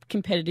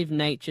competitive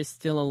nature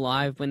still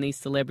alive when these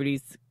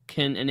celebrities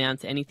can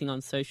announce anything on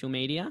social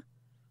media?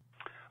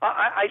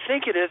 I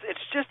think it is. It's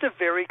just a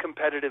very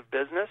competitive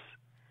business,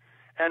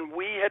 and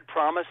we had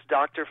promised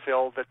Dr.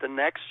 Phil that the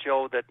next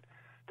show that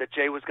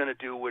Jay was going to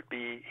do would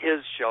be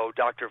his show,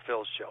 Dr.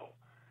 Phil's show.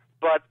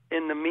 But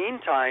in the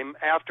meantime,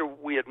 after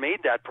we had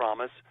made that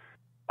promise,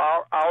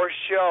 our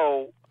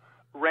show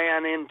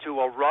ran into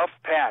a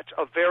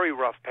very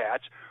rough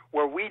patch,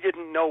 where we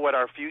didn't know what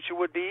our future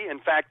would be. In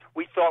fact,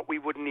 we thought we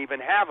wouldn't even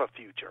have a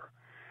future.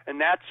 And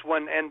that's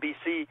when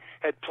NBC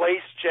had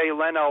placed Jay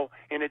Leno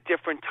in a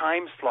different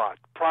time slot,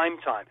 prime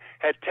time,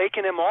 had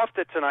taken him off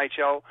The Tonight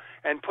Show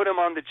and put him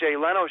on the Jay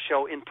Leno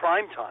show in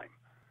prime time,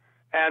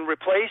 and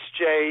replaced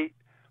Jay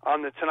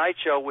on The Tonight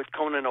Show with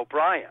Conan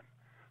O'Brien.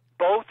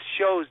 Both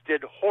shows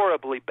did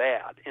horribly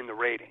bad in the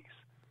ratings,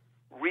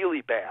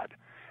 really bad.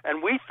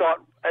 And we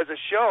thought, as a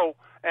show,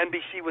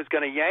 NBC was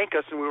going to yank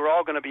us and we were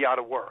all going to be out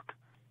of work.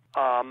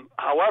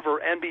 However,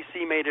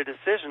 NBC made a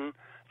decision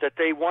that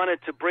they wanted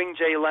to bring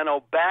Jay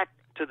Leno back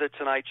to The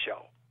Tonight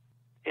Show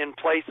in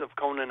place of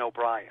Conan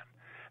O'Brien.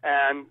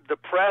 And the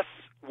press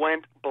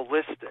went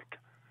ballistic,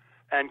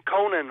 and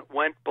Conan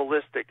went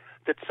ballistic,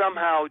 that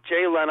somehow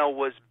Jay Leno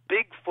was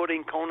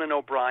big-footing Conan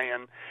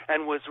O'Brien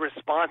and was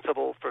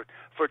responsible for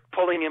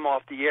pulling him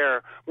off the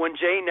air when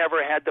Jay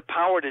never had the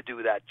power to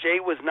do that. Jay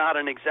was not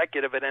an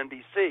executive at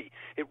NBC.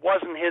 It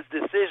wasn't his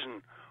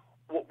decision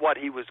what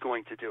he was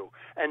going to do.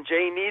 And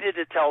Jay needed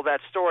to tell that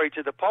story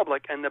to the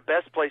public, and the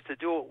best place to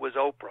do it was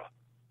Oprah.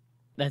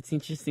 That's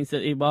interesting. So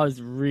it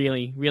was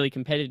really, really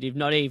competitive,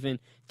 not even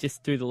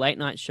just through the late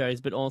night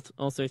shows, but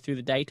also through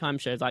the daytime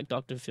shows like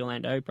Dr. Phil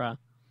and Oprah.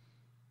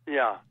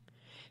 Yeah.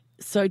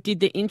 So did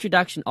the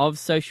introduction of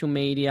social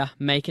media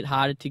make it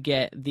harder to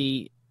get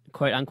the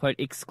quote-unquote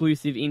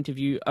exclusive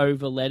interview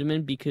over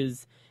Letterman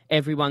because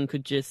everyone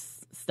could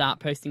just start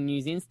posting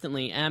news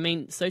instantly? And I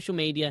mean, social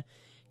media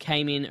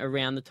came in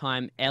around the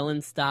time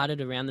Ellen started,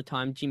 around the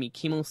time Jimmy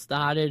Kimmel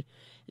started.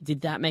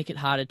 Did that make it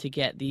harder to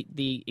get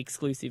the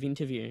exclusive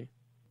interview?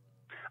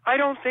 I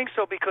don't think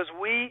so, because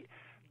we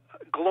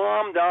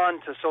glommed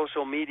on to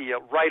social media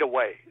right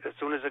away as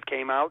soon as it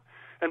came out.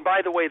 And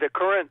by the way, the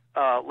current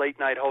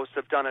late-night hosts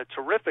have done a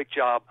terrific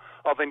job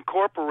of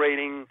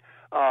incorporating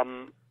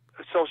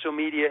social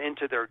media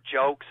into their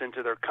jokes,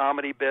 into their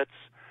comedy bits.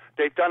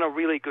 They've done a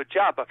really good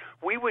job. But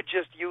we would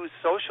just use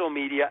social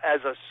media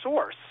as a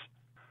source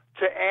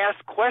to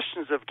ask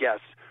questions of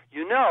guests.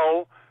 You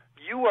know,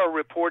 you are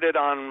reported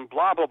on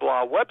blah, blah,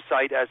 blah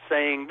website as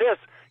saying this.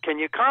 Can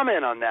you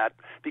comment on that?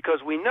 Because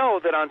we know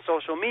that on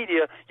social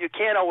media, you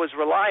can't always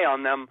rely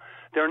on them.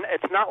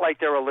 It's not like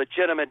they're a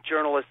legitimate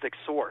journalistic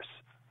source.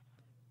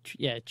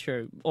 Yeah,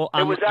 true.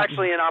 It was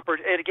actually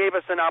it gave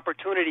us an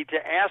opportunity to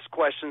ask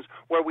questions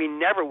where we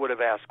never would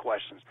have asked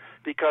questions,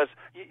 because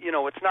you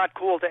know, it's not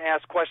cool to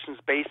ask questions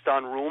based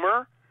on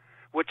rumor,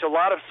 which a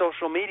lot of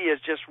social media is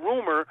just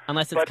rumor.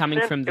 Unless it's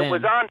coming from them. It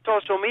was on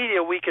social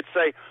media, we could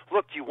say,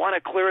 look, do you want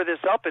to clear this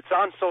up? It's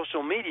on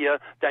social media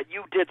that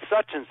you did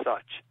such and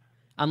such.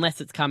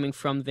 Unless it's coming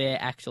from their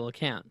actual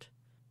account.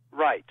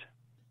 Right.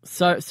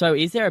 So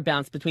is there a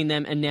balance between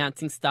them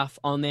announcing stuff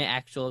on their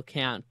actual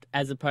account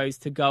as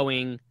opposed to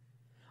going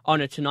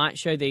on a Tonight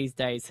Show these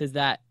days? Has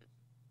that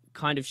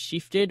kind of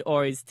shifted,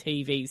 or is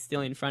TV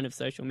still in front of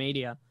social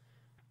media?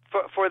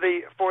 For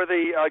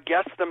the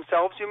guests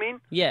themselves, you mean?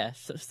 Yeah.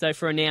 So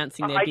for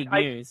announcing their big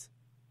news.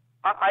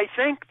 I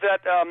think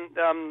that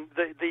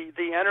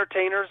the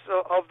entertainers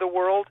of the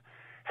world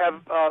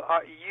have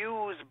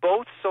used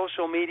both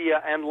social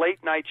media and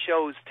late night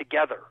shows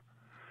together,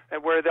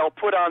 where they'll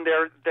put on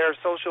their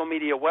social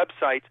media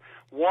websites,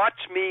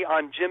 watch me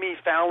on Jimmy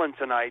Fallon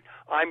tonight,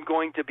 I'm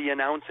going to be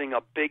announcing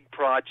a big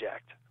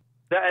project.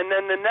 And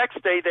then the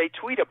next day they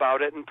tweet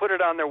about it and put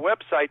it on their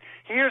website.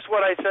 Here's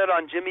what I said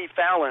on Jimmy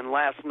Fallon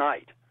last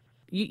night.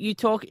 You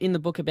talk in the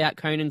book about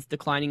Conan's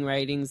declining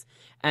ratings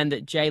and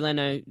that Jay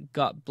Leno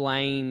got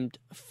blamed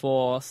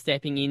for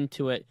stepping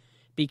into it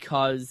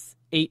because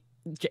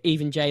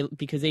even Jay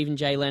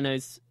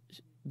Leno's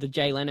the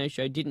Jay Leno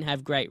show didn't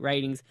have great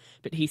ratings,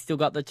 but he still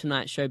got the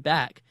Tonight Show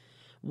back.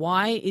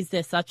 Why is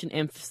there such an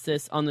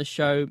emphasis on the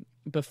show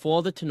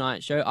before the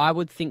Tonight Show? I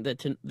would think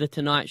that the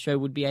Tonight Show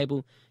would be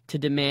able to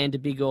demand a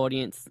big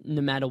audience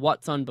no matter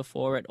what's on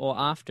before it or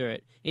after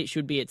it. It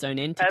should be its own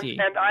entity.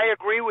 And I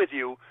agree with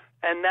you,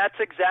 and that's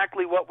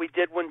exactly what we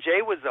did when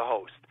Jay was the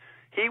host.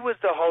 He was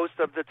the host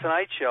of the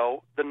Tonight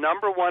Show, the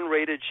 #1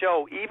 rated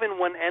show, even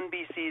when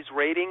NBC's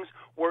ratings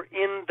were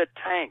in the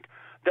tank.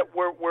 That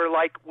we're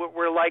like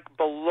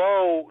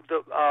below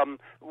the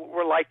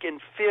we're like in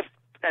 5th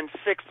and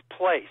 6th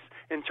place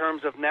in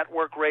terms of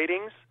network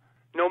ratings.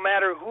 No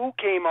matter who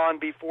came on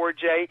before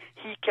Jay,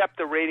 he kept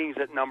the ratings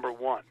at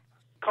 #1.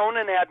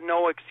 Conan had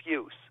no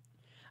excuse.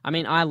 I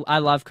mean, I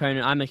love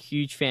Conan. I'm a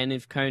huge fan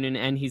of Conan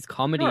and his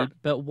comedy, Sure.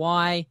 But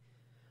why?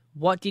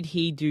 What did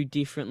he do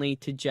differently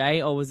to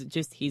Jay, or was it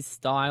just his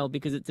style?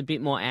 Because it's a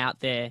bit more out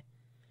there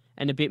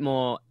and a bit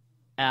more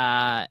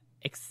a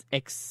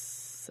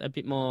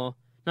bit more,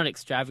 not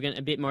extravagant,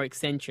 a bit more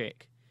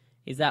eccentric.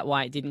 Is that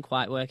why it didn't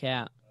quite work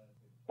out?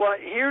 Well,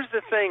 here's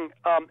the thing.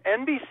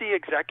 NBC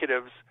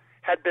executives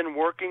had been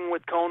working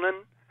with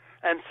Conan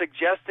and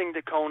suggesting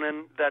to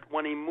Conan that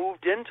when he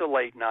moved into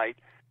late night,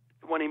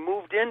 when he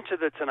moved into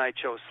the Tonight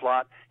Show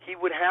slot, he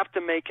would have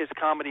to make his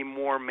comedy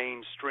more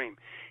mainstream.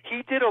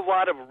 He did a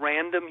lot of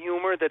random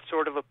humor that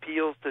sort of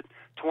appeals to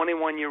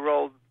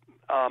 21-year-old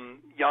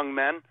young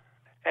men,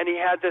 and he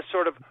had this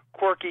sort of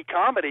quirky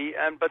comedy,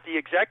 but the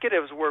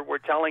executives were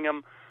telling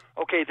him,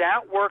 okay,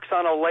 that works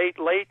on a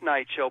late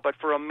night show, but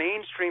for a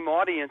mainstream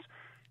audience,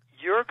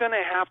 you're going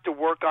to have to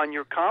work on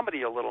your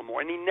comedy a little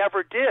more, and he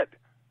never did.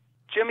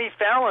 Jimmy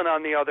Fallon,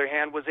 on the other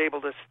hand, was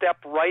able to step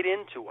right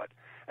into it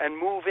and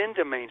move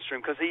into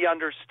mainstream because he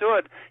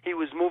understood he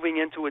was moving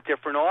into a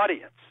different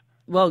audience.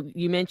 Well,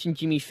 you mentioned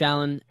Jimmy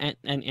Fallon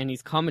and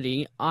his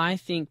comedy. I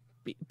think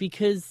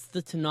because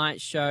the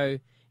Tonight Show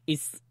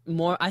is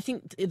more, I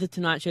think the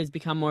Tonight Show has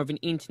become more of an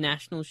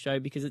international show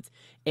because it's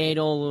aired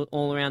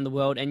all around the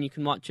world and you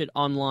can watch it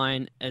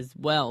online as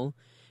well.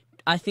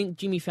 I think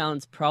Jimmy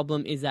Fallon's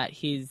problem is that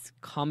his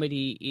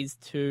comedy is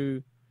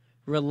too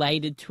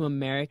related to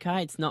America.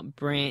 It's not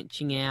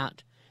branching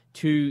out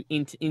to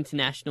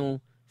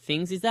international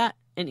things. Is that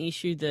an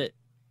issue that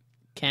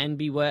can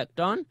be worked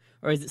on,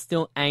 or is it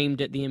still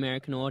aimed at the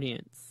American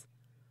audience?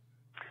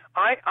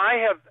 I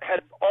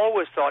had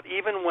always thought,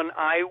 even when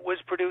I was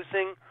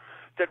producing,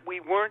 that we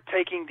weren't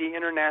taking the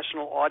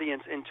international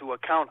audience into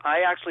account.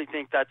 I actually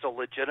think that's a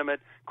legitimate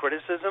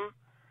criticism.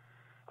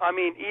 I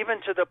mean,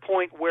 even to the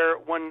point where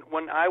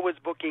when I was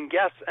booking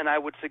guests and I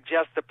would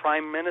suggest the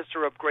Prime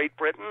Minister of Great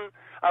Britain,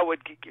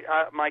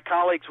 my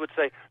colleagues would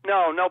say,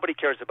 "No, nobody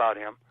cares about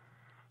him."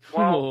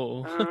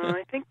 Well,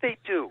 I think they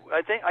do.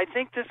 I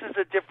think this is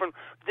a different.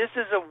 This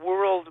is a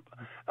world,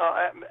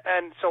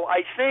 and so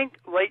I think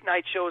late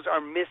night shows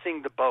are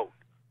missing the boat.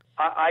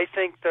 I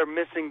think they're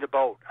missing the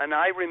boat. And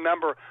I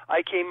remember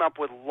I came up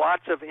with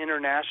lots of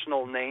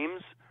international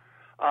names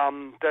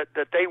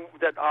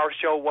that our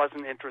show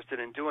wasn't interested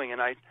in doing,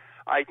 and I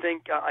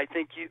think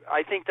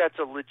that's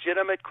a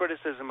legitimate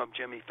criticism of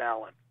Jimmy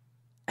Fallon.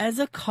 As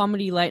a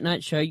comedy late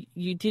night show,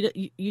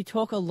 you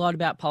talk a lot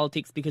about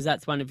politics because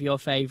that's one of your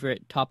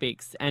favorite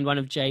topics and one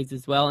of Jay's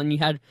as well. And you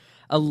had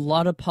a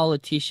lot of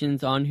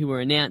politicians on who were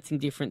announcing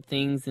different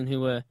things and who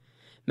were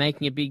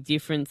making a big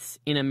difference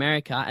in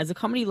America. As a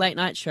comedy late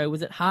night show,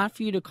 was it hard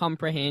for you to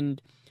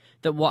comprehend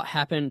that what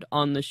happened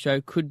on the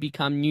show could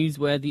become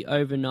newsworthy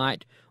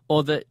overnight,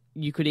 or that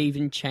you could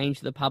even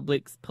change the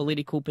public's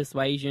political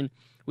persuasion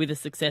with a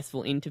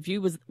successful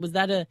interview? Was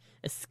that a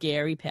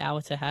scary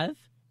power to have?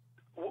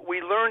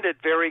 We learned it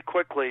very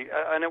quickly,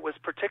 and it was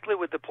particularly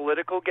with the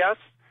political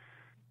guests.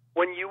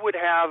 When you would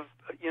have,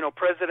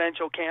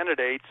 presidential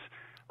candidates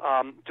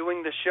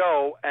doing the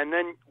show, and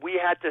then we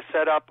had to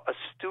set up a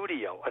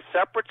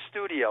separate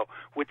studio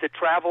with the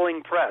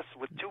traveling press,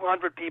 with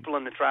 200 people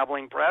in the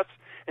traveling press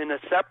in a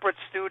separate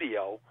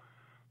studio,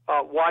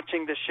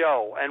 watching the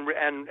show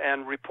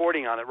and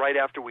reporting on it right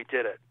after we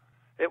did it.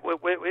 That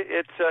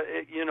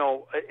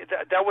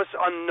was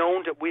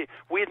unknown we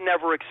had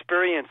never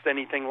experienced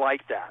anything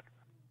like that,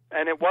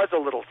 and it was a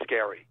little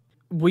scary.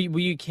 Were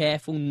you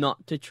careful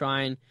not to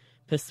try and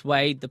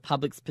persuade the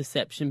public's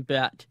perception,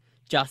 but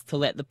just to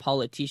let the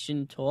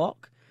politician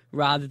talk,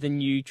 rather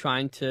than you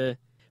trying to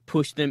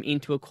push them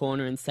into a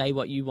corner and say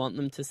what you want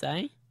them to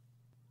say?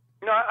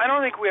 No, I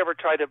don't think we ever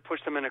tried to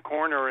push them in a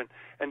corner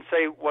and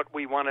say what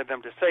we wanted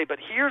them to say. But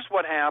here's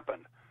what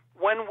happened.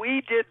 When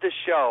we did the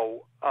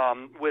show,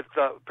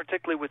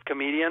 particularly with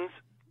comedians,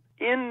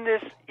 in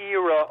this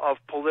era of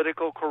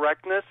political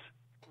correctness,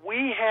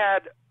 we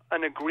had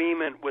an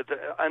agreement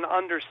an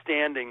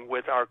understanding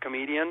with our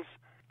comedians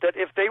that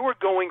if they were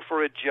going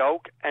for a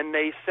joke and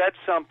they said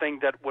something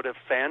that would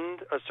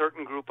offend a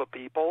certain group of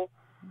people,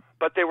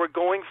 but they were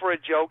going for a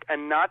joke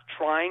and not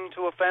trying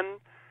to offend,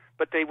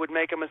 but they would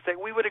make a mistake,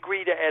 we would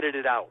agree to edit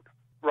it out,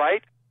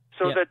 right?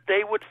 So that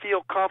they would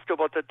feel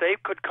comfortable that they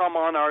could come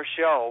on our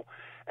show,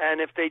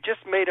 and if they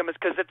just made a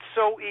mistake, because it's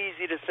so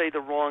easy to say the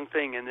wrong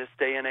thing in this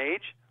day and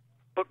age,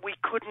 but we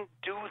couldn't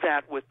do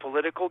that with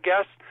political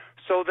guests,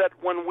 so that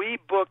when we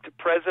booked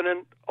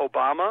President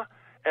Obama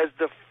as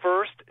the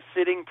first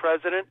sitting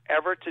president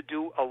ever to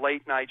do a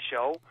late-night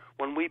show,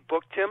 when we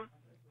booked him,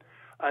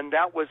 and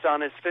that was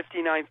on his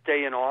 59th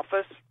day in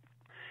office,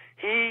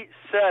 he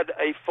said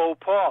a faux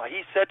pas.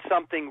 He said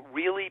something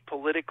really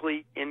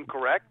politically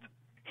incorrect.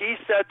 He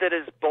said that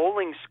his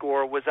bowling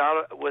score was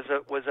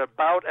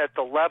about at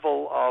the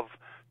level of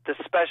the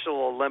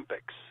Special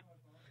Olympics.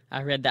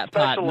 I read that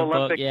part in the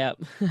book, yeah.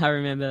 I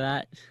remember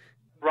that.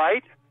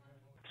 Right?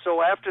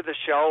 So after the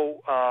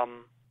show,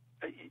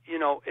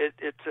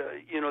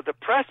 the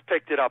press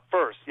picked it up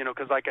first,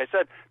 because like I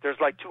said, there's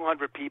like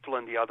 200 people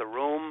in the other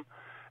room.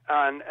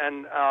 And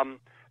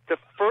the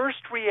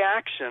first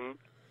reaction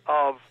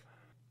of,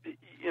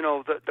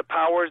 the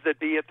powers that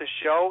be at the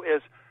show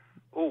is,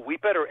 we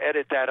better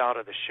edit that out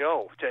of the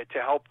show to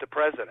help the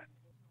president,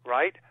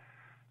 right?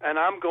 And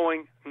I'm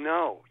going,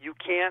 no, you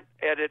can't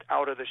edit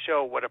out of the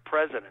show what a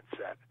president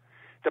said.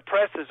 The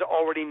press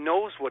already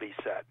knows what he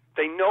said.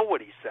 They know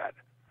what he said.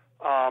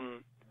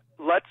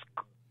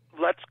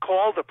 Let's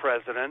call the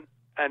president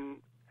and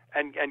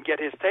get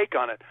his take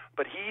on it.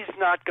 But he's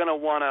not going to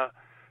want to.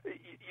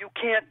 You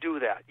can't do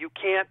that. You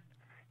can't.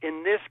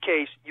 In this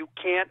case, you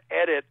can't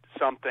edit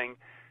something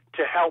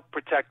to help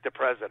protect the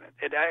president.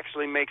 It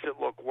actually makes it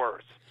look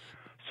worse.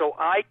 So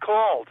I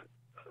called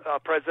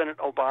President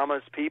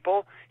Obama's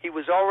people. He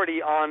was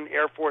already on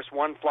Air Force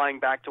One flying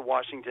back to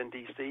Washington,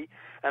 D.C.,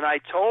 and I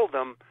told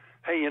them,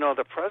 hey,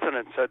 the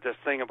president said this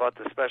thing about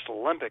the Special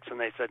Olympics, and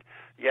they said,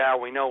 yeah,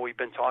 we know, we've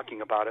been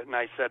talking about it. And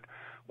I said,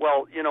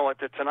 well, at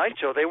the Tonight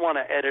Show, they want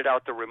to edit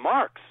out the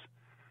remarks,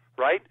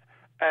 right?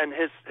 And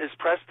his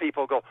press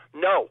people go,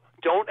 no,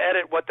 don't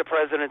edit what the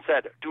president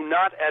said. Do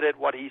not edit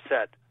what he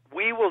said.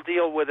 We will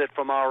deal with it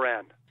from our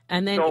end.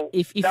 And then so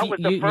if that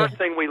was the first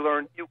thing we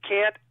learned. You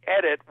can't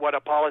edit what a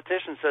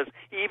politician says,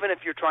 even if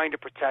you're trying to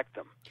protect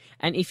them.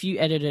 And if you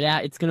edit it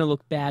out, it's going to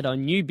look bad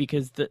on you,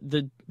 because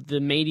the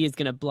media is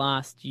going to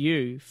blast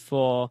you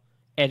for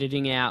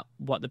editing out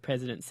what the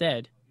president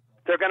said.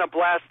 They're going to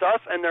blast us,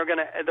 and they're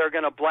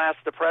going to blast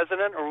the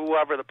president or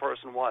whoever the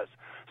person was.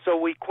 So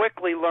we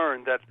quickly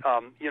learned that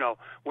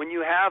when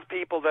you have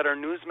people that are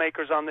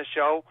newsmakers on the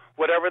show,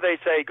 whatever they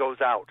say goes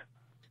out.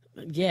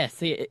 Yes,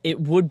 it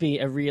would be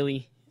a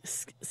really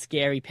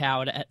scary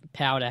power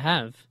to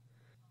have.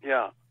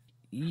 Yeah.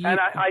 You, And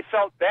I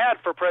felt bad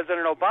for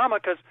President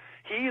Obama because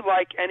he,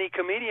 like any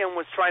comedian,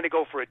 was trying to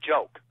go for a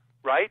joke,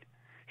 right?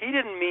 He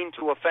didn't mean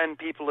to offend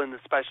people in the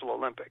Special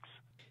Olympics.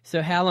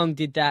 so how long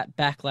did that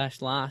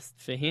backlash last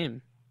for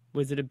him?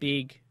 Was it a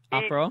big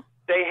uproar?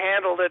 They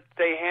handled it.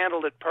 They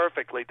handled it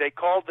perfectly. They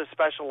called the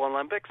Special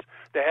Olympics,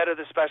 the head of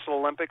the Special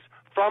Olympics,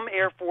 from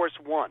Air Force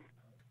One,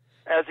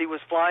 as he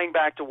was flying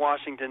back to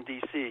Washington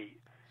D.C.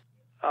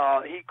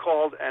 He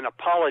called and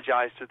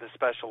apologized to the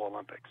Special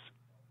Olympics.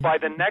 By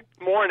the next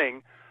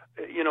morning,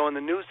 in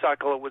the news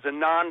cycle, it was a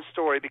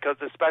non-story because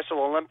the Special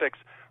Olympics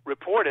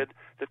reported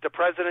that the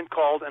president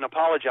called and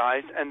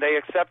apologized, and they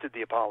accepted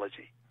the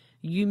apology.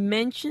 You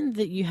mentioned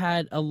that you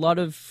had a lot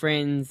of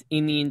friends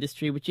in the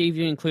industry, which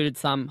even included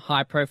some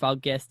high-profile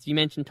guests. You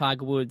mentioned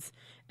Tiger Woods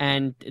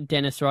and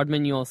Dennis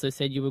Rodman you also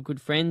said you were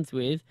good friends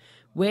with.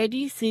 Where do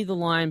you see the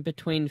line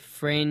between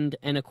friend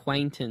and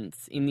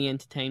acquaintance in the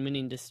entertainment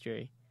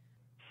industry?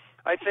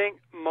 I think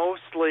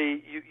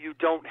mostly you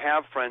don't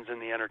have friends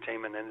in the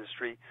entertainment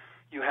industry.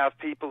 You have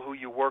people who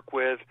you work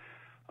with.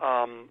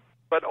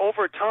 But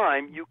over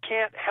time, you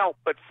can't help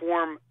but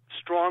form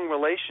strong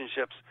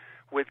relationships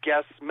with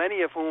guests,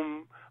 many of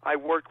whom I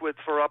worked with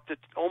for up to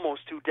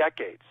almost 2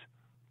 decades.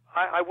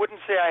 I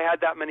wouldn't say I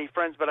had that many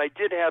friends, but I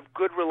did have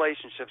good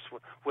relationships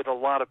with a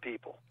lot of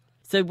people.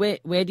 So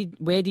where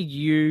did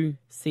you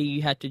see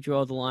you had to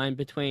draw the line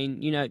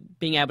between,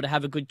 being able to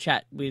have a good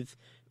chat with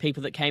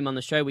people that came on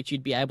the show, which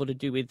you'd be able to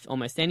do with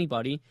almost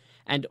anybody,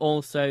 and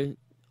also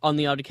on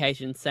the odd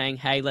occasion saying,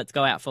 "Hey, let's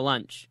go out for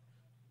lunch"?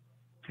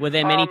 Were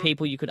there many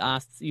people you could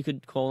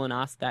call and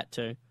ask that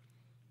to?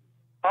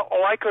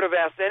 I could have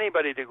asked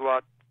anybody to go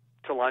out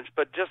to lunch,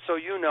 but just so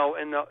you know,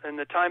 in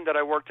the time that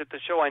I worked at the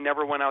show, I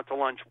never went out to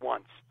lunch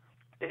once.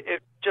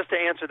 Just to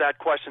answer that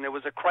question, it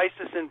was a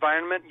crisis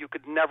environment. You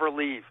could never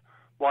leave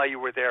while you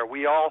were there.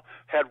 We all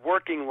had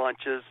working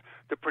lunches.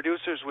 The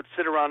producers would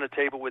sit around a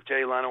table with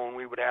Jay Leno, and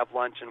we would have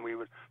lunch, and we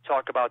would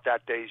talk about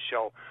that day's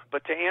show.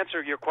 But to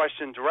answer your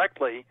question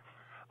directly,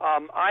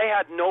 I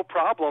had no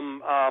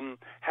problem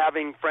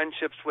having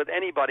friendships with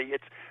anybody.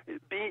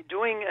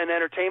 Doing an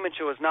entertainment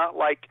show is not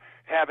like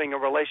having a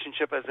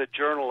relationship as a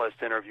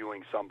journalist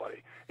interviewing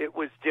somebody. It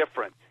was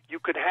different. You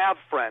could have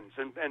friends,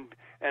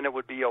 and it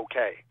would be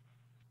okay.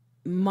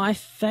 My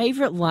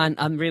favorite line,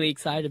 I'm really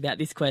excited about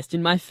this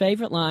question. My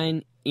favorite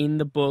line in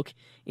the book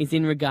is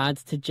in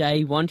regards to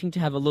Jay wanting to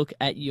have a look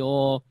at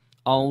your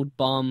old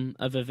bomb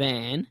of a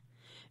van.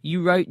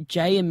 You wrote,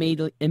 Jay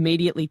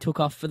immediately took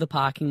off for the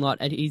parking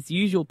lot at his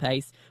usual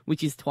pace,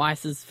 which is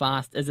twice as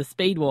fast as a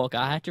speed walker.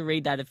 I had to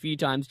read that a few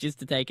times just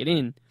to take it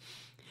in.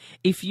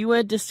 If you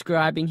were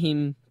describing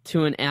him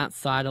to an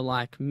outsider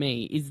like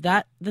me, is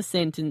that the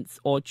sentence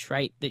or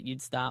trait that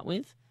you'd start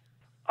with?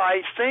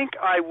 I think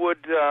I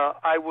would.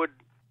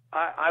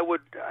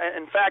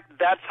 In fact,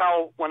 that's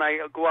how when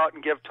I go out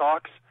and give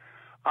talks,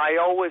 I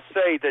always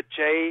say that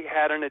Jay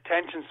had an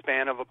attention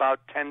span of about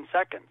 10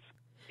 seconds.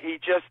 He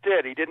just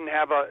did. He didn't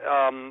have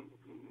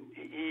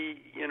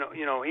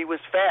he was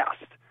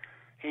fast.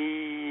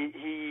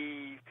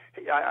 He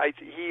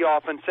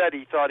often said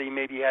he thought he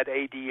maybe had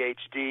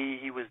ADHD.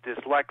 He was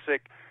dyslexic.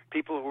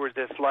 People who are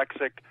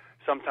dyslexic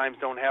sometimes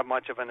don't have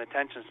much of an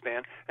attention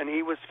span, and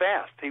he was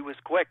fast. He was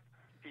quick.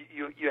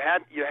 You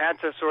had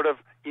to sort of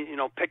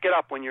pick it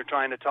up when you're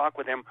trying to talk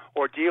with him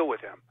or deal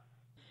with him.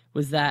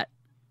 Was that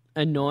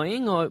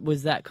annoying, or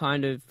was that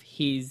kind of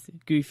his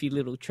goofy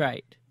little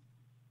trait?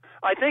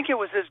 I think it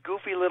was his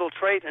goofy little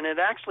trait, and it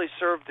actually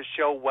served the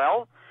show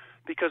well,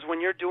 because when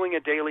you're doing a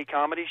daily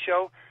comedy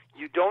show,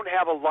 you don't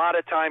have a lot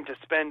of time to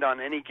spend on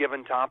any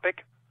given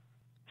topic.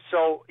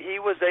 So he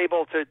was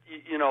able to,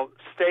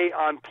 stay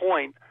on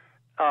point,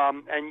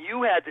 and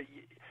you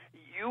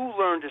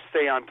learned to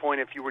stay on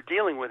point if you were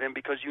dealing with him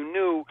because you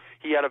knew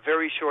he had a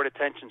very short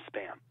attention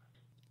span.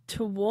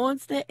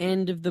 Towards the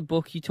end of the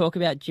book, you talk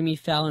about Jimmy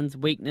Fallon's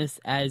weakness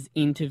as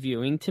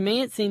interviewing. To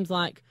me, it seems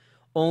like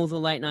all the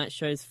late night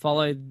shows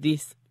follow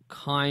this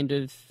kind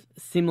of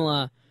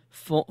similar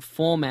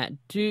format.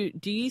 Do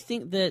you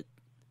think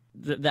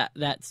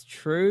that's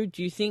true?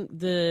 Do you think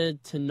the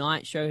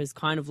Tonight Show has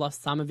kind of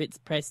lost some of its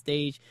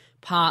prestige,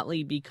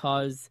 partly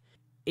because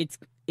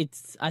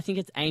I think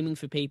it's aiming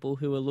for people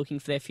who are looking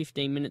for their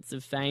 15 minutes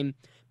of fame,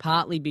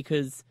 partly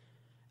because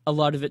a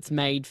lot of it's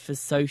made for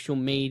social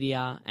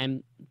media,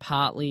 and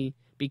partly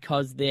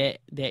because there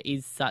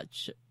is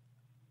such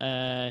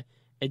a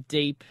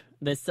deep...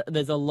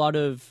 There's a lot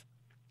of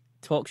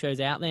talk shows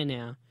out there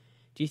now.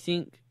 Do you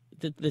think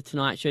that the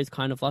Tonight Show's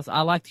kind of lost?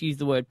 I like to use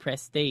the word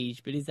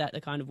prestige, but is that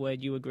the kind of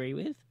word you agree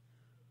with?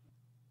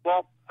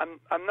 Well,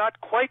 I'm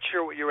not quite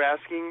sure what you're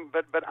asking,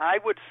 but I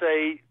would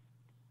say,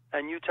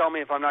 and you tell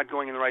me if I'm not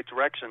going in the right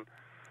direction,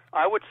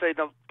 I would say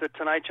the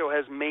Tonight Show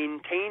has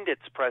maintained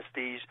its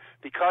prestige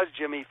because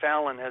Jimmy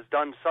Fallon has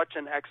done such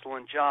an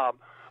excellent job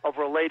of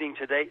relating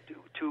to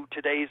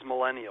today's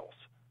millennials.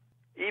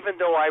 Even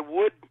though I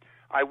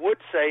would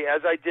say,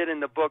 as I did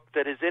in the book,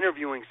 that his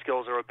interviewing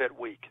skills are a bit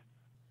weak.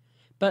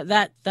 But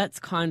that's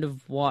kind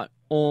of what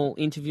all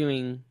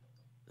interviewing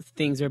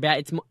things are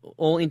about.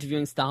 All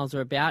interviewing styles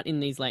are about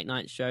in these late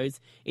night shows.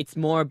 It's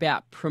more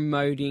about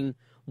promoting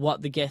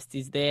what the guest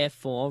is there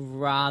for,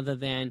 rather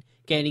than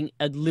getting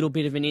a little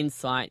bit of an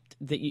insight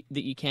that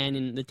you can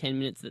in the 10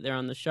 minutes that they're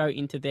on the show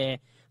into their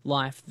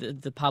life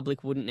that the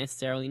public wouldn't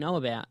necessarily know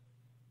about.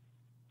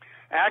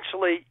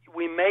 Actually,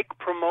 we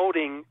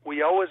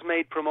always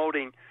made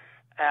promoting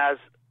as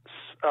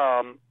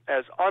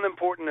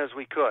unimportant as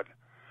we could.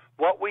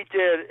 What we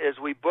did is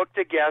we booked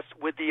a guest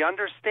with the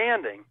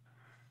understanding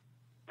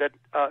that,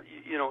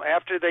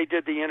 after they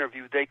did the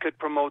interview, they could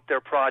promote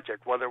their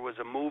project, whether it was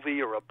a movie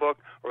or a book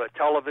or a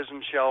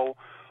television show,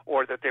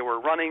 or that they were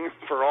running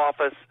for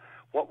office,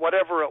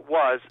 whatever it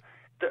was.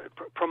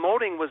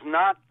 Promoting was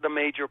not the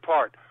major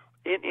part.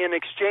 In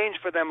exchange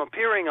for them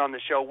appearing on the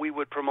show, we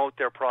would promote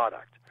their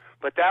product.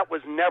 But that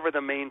was never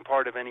the main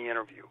part of any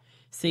interview.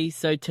 See,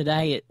 so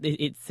today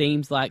it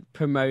seems like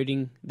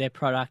promoting their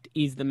product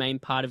is the main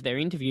part of their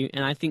interview,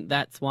 and I think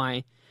that's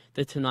why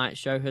The Tonight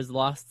Show has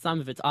lost some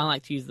of its. I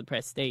like to use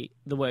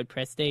the word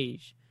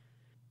prestige.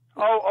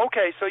 Oh,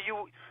 okay. So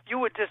you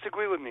would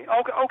disagree with me?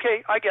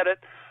 Okay, I get it.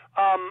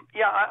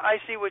 I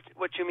see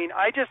what you mean.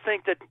 I just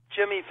think that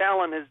Jimmy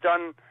Fallon has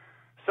done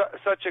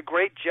such a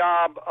great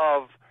job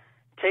of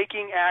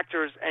taking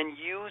actors and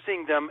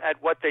using them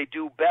at what they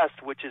do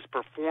best, which is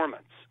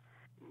performance.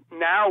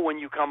 Now, when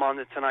you come on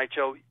the Tonight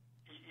Show,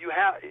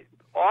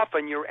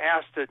 often you're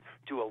asked to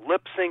do a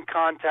lip sync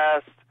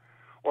contest,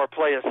 or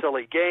play a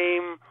silly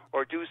game,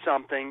 or do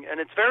something, and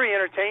it's very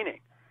entertaining.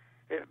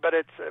 But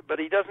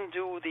he doesn't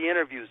do the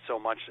interviews so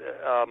much.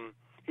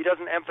 He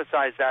doesn't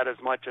emphasize that as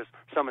much as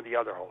some of the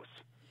other hosts.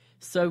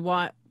 So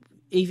why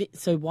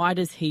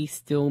does he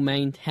still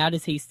how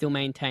does he still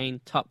maintain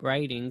top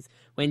ratings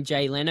when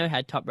Jay Leno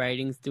had top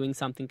ratings doing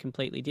something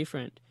completely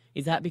different?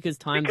 Is that because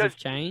times have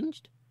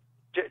changed?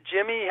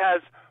 Jimmy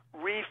has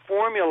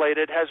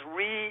reformulated, has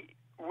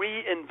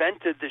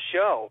reinvented the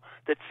show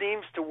that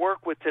seems to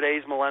work with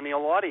today's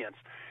millennial audience.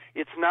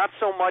 It's not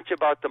so much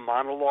about the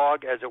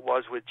monologue as it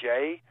was with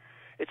Jay.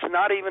 It's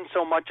not even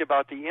so much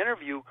about the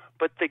interview,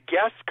 but the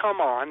guests come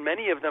on,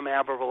 many of them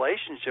have a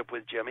relationship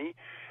with Jimmy,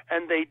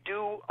 and they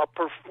do a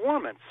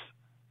performance.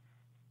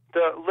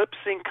 The lip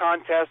sync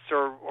contests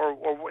or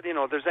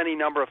there's any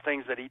number of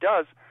things that he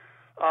does.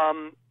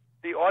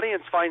 The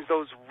audience finds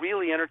those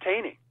really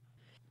entertaining.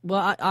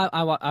 Well,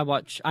 I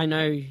watch. I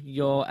know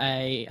you're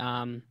a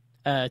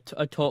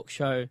talk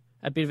show,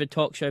 a bit of a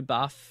talk show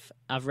buff.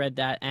 I've read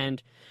that,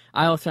 and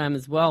I also am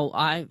as well.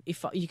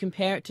 If you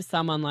compare it to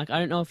someone like, I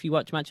don't know if you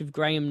watch much of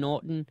Graham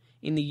Norton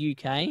in the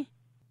UK.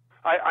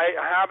 I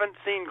haven't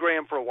seen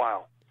Graham for a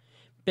while.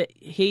 But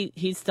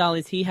his style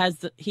is he has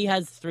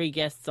three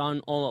guests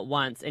on all at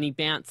once, and he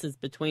bounces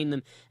between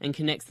them and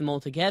connects them all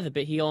together.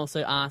 But he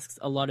also asks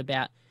a lot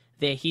about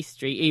their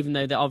history, even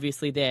though they're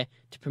obviously there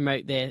to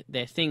promote their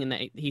thing, and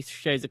he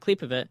shows a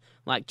clip of it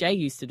like Jay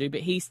used to do.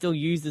 But he still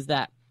uses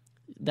that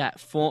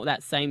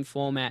same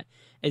format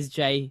as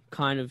Jay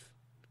kind of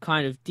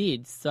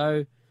did.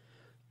 So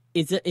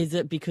is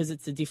it because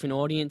it's a different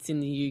audience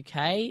in the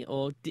UK,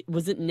 or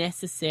was it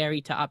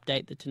necessary to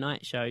update the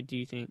Tonight Show, do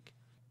you think?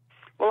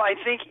 Well, I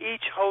think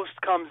each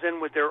host comes in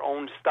with their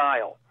own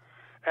style,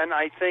 and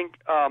I think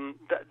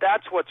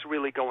that's what's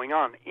really going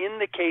on. In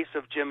the case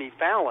of Jimmy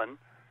Fallon,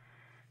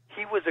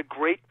 he was a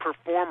great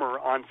performer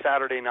on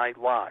Saturday Night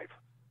Live.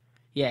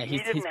 Yeah, his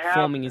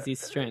performing is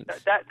his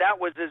strength. That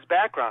was his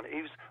background.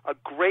 He was a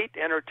great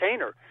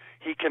entertainer.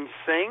 He can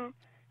sing,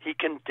 he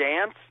can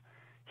dance,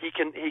 he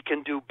can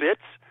do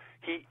bits.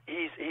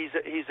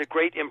 He's a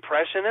great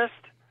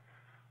impressionist,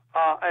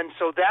 and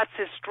so that's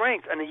his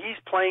strength, and he's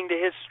playing to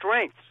his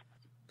strengths.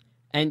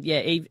 And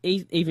yeah,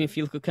 even if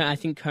you look at Conan, I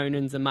think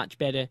Conan's a much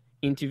better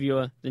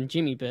interviewer than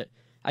Jimmy, but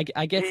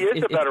I guess he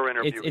is a better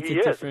interviewer.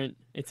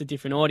 It's a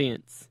different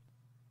audience.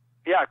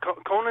 Yeah,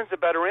 Conan's a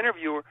better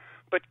interviewer,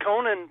 but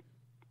Conan's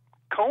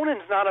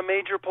not a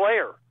major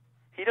player.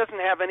 He doesn't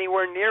have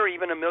anywhere near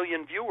even 1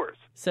 million viewers.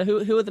 So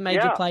who are the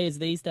major players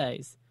these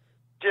days?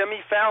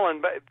 Jimmy Fallon.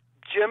 But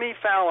Jimmy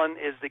Fallon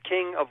is the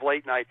king of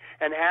late night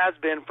and has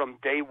been from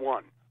day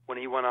one when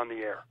he went on the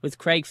air. Was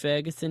Craig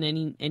Ferguson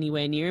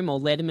anywhere near him,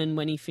 or Letterman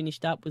when he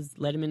finished up? Was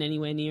Letterman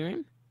anywhere near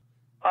him?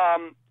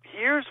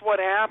 Here's what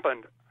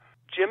happened.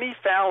 Jimmy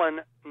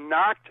Fallon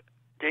knocked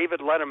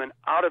David Letterman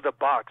out of the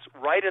box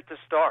right at the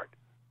start.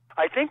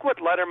 I think what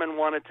Letterman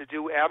wanted to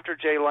do after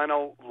Jay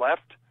Leno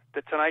left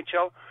The Tonight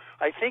Show,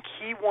 I think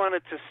he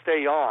wanted to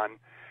stay on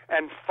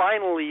and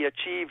finally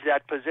achieve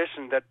that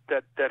position that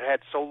had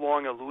so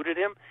long eluded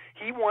him.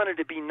 He wanted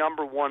to be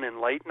number one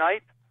in late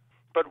night.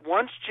 But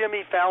once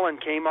Jimmy Fallon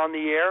came on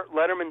the air,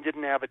 Letterman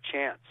didn't have a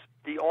chance.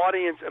 The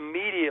audience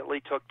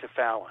immediately took to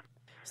Fallon.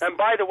 And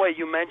by the way,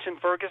 you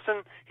mentioned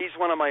Ferguson. He's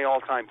one of my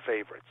all-time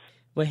favorites.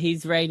 Were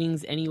his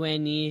ratings anywhere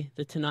near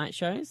the Tonight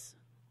Shows?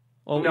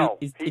 Or no,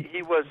 he didn't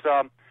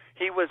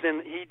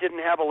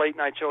have a late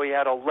night show. He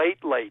had a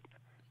late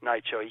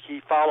night show.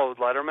 He followed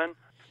Letterman,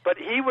 but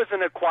he was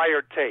an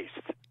acquired taste.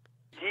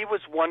 He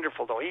was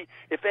wonderful, though.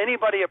 If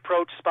anybody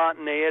approached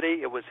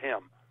spontaneity, it was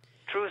him.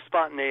 true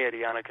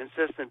spontaneity on a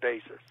consistent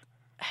basis.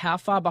 How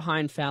far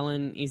behind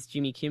Fallon is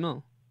Jimmy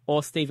Kimmel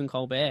or Stephen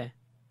Colbert?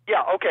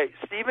 Yeah, okay.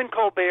 Stephen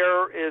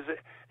Colbert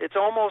it's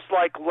almost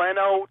like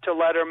Leno to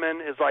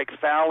Letterman is like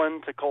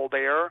Fallon to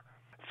Colbert.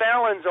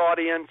 Fallon's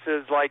audience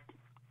is like,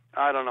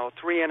 I don't know,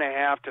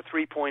 3.5 to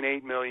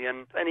 3.8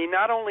 million. And he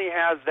not only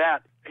has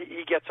that,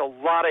 he gets a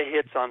lot of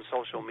hits on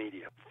social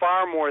media,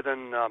 far more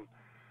than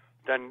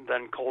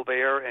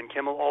Colbert and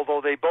Kimmel,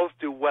 although they both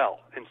do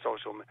well in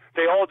social media.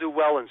 They all do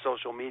well in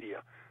social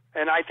media.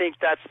 And I think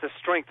that's the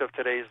strength of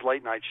today's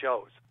late night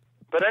shows.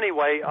 But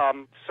anyway,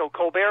 so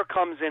Colbert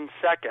comes in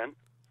second.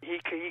 He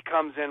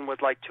comes in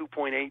with like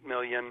 2.8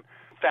 million.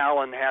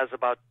 Fallon has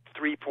about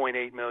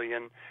 3.8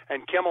 million,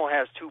 and Kimmel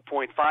has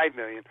 2.5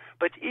 million.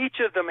 But each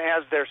of them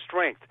has their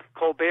strength.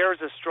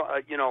 Colbert's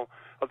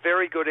a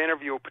very good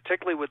interviewer,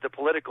 particularly with the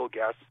political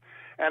guests.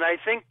 And I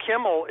think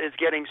Kimmel is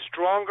getting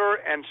stronger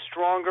and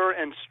stronger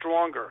and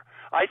stronger.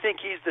 I think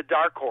he's the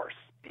dark horse.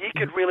 He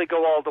could really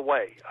go all the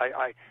way.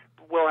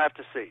 We'll have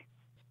to see.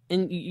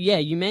 And yeah,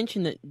 you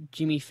mentioned that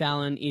Jimmy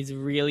Fallon is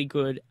really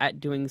good at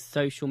doing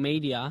social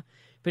media,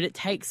 but it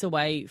takes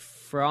away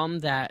from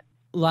that,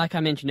 like I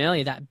mentioned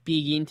earlier, that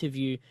big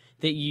interview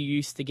that you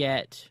used to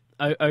get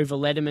over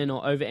Letterman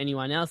or over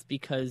anyone else,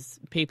 because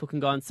people can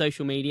go on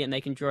social media and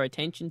they can draw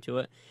attention to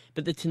it.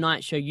 But The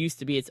Tonight Show used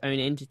to be its own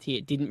entity.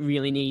 It didn't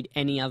really need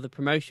any other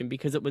promotion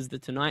because it was The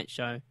Tonight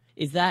Show.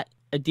 Is that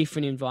a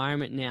different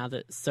environment now,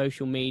 that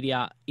social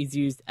media is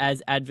used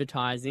as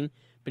advertising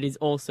but is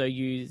also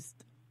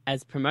used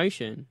as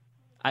promotion,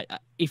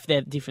 if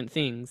they're different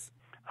things?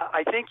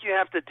 I think you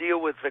have to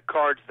deal with the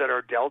cards that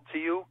are dealt to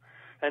you.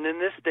 And in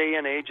this day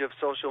and age of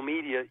social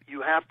media,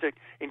 you have to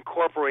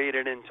incorporate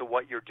it into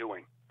what you're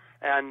doing.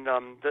 And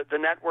the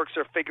networks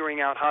are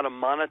figuring out how to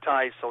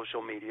monetize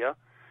social media.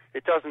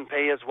 It doesn't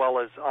pay as well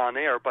as on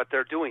air, but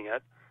they're doing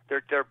it.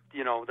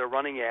 They're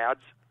running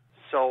ads.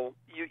 So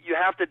you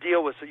have to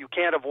deal with. So you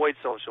can't avoid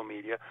social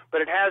media,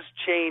 but it has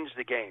changed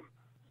the game.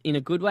 In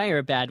a good way or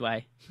a bad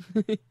way?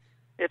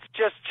 It's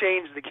just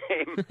changed the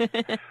game.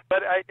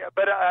 But I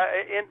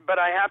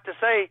have to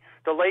say,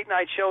 the late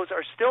night shows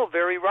are still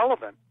very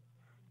relevant.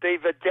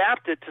 They've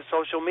adapted to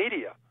social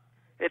media.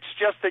 It's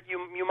just that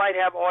you might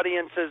have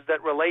audiences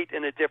that relate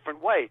in a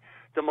different way.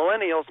 The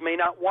millennials may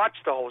not watch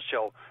the whole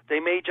show.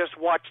 They may just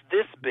watch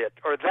this bit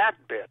or that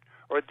bit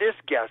or this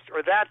guest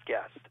or that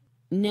guest.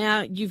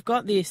 Now, you've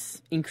got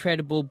this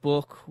incredible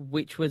book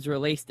which was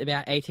released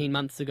about 18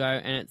 months ago,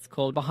 and it's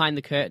called Behind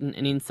the Curtain,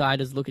 An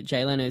Insider's Look at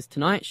Jay Leno's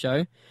Tonight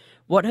Show.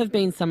 What have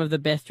been some of the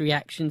best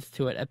reactions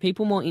to it? Are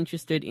people more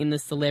interested in the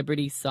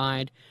celebrity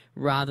side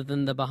rather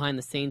than the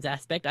behind-the-scenes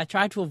aspect? I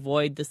try to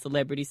avoid the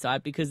celebrity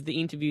side because the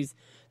interviews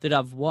that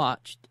I've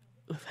watched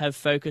have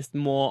focused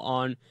more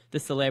on the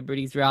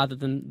celebrities rather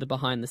than the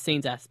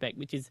behind-the-scenes aspect,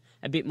 which is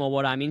a bit more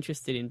what I'm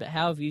interested in. But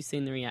how have you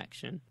seen the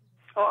reaction?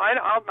 Oh,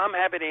 I'm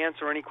happy to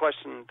answer any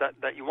question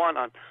that you want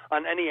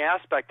on any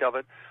aspect of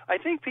it. I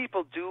think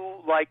people do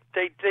like,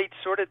 they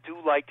sort of do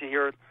like to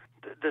hear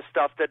the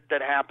stuff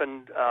that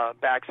happened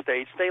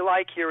backstage. They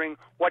like hearing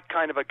what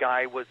kind of a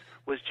guy was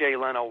Jay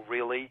Leno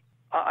really.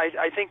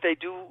 I think they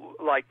do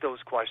like those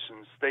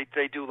questions.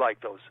 They do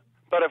like those.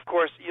 But of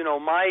course,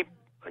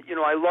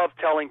 I love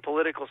telling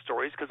political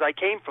stories because I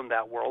came from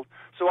that world,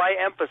 so I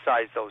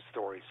emphasize those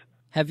stories.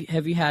 Have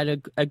you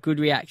had a good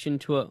reaction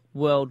to it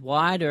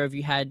worldwide, or have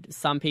you had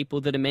some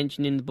people that are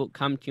mentioned in the book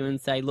come to you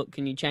and say, look,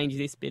 can you change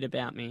this bit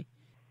about me?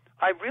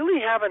 I really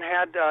haven't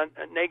had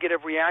a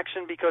negative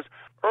reaction because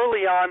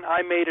early on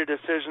I made a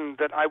decision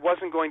that I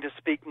wasn't going to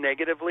speak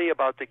negatively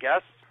about the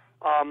guests.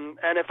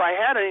 And if I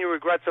had any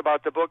regrets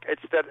about the book,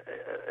 it's that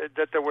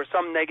there were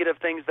some negative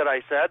things that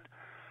I said,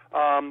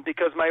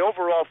 because my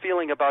overall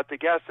feeling about the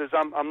guests is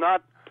I'm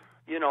not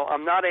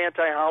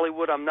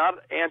anti-Hollywood. I'm not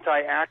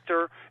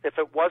anti-actor. If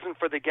it wasn't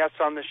for the guests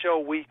on the show,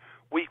 we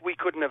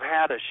couldn't have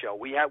had a show.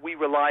 We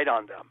relied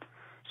on them.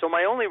 So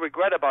my only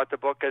regret about the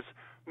book is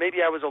maybe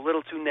I was a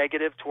little too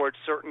negative towards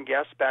certain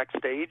guests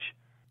backstage.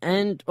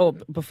 And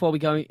before we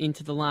go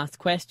into the last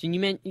question,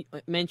 you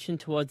mentioned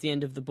towards the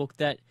end of the book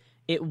that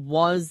it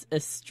was a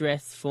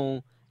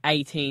stressful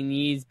 18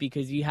 years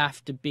because you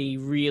have to be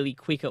really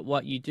quick at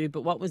what you do.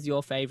 But what was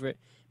your favorite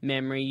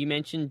memory? You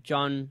mentioned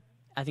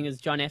I think it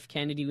was John F.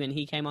 Kennedy when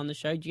he came on the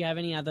show. Do you have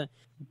any other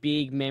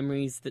big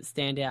memories that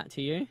stand out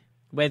to you,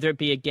 whether it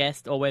be a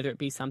guest or whether it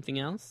be something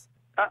else?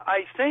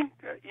 I think,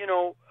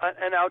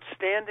 an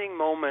outstanding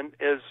moment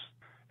is,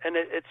 and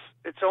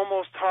it's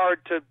almost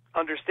hard to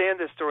understand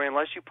this story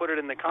unless you put it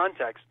in the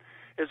context,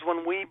 is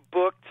when we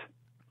booked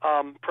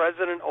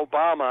President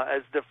Obama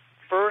as the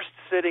first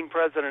sitting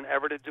president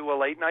ever to do a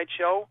late-night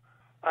show,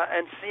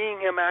 and seeing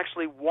him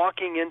actually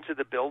walking into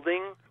the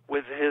building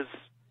with his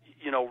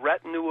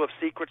retinue of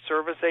Secret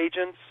Service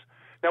agents.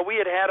 Now, we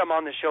had him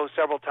on the show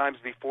several times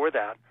before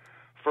that.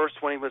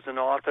 First when he was an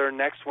author,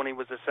 next when he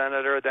was a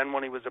senator, then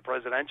when he was a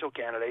presidential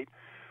candidate.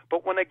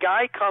 But when a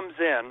guy comes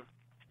in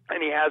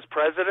and he has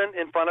president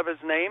in front of his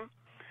name,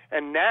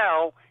 and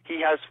now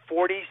he has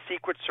 40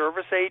 Secret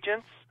Service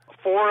agents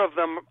 4 of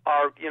them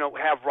are,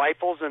 have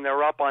rifles and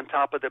they're up on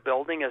top of the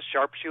building as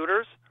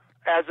sharpshooters,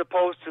 as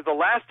opposed to the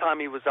last time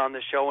he was on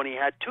the show and he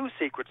had 2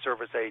 Secret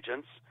Service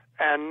agents.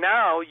 And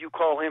now you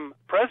call him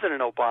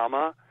President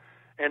Obama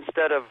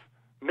instead of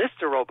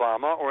Mr.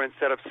 Obama or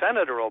instead of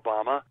Senator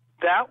Obama.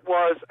 That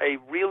was a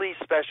really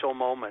special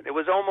moment. It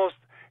was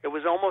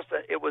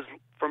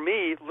for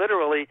me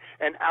literally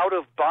an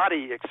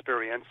out-of-body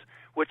experience,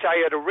 which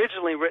I had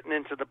originally written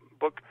into the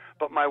book,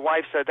 but my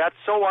wife said, that's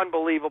so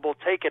unbelievable,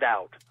 take it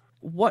out.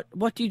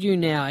 What do you do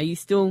now? Are you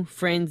still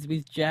friends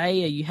with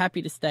Jay? Are you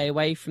happy to stay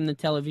away from the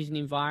television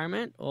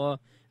environment, or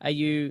are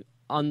you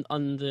on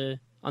the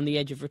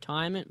edge of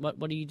retirement? What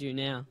do you do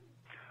now?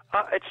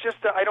 It's just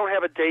that I don't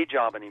have a day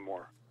job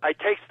anymore. I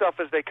take stuff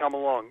as they come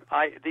along.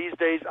 These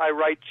days I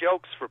write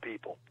jokes for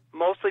people,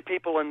 mostly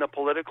people in the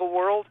political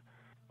world.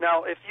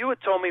 Now, if you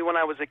had told me when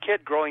I was a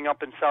kid growing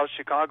up in South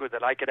Chicago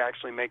that I could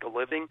actually make a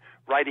living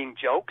writing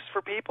jokes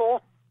for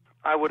people,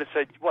 I would have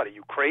said, "What, are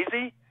you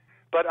crazy?"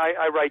 But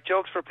I write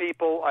jokes for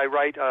people. I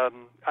write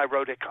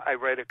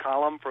a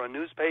column for a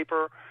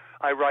newspaper.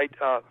 I write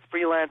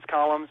freelance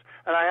columns,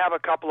 and I have a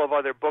couple of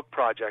other book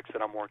projects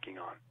that I'm working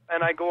on.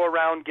 And I go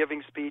around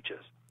giving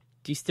speeches.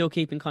 Do you still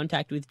keep in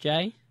contact with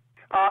Jay?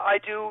 I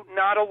do,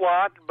 not a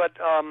lot, but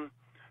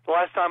the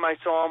last time I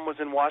saw him was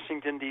in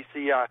Washington,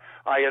 D.C.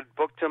 I had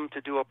booked him to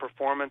do a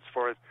performance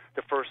for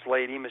the First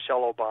Lady,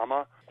 Michelle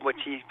Obama, which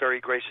he very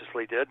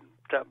graciously did.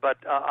 But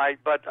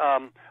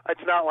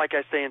it's not like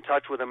I stay in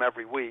touch with him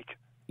every week.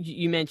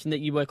 You mentioned that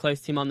you were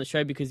close to him on the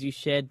show because you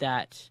shared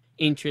that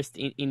interest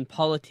in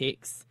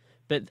politics.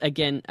 But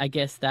again, I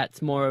guess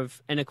that's more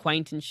of an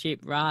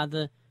acquaintanceship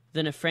rather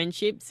than a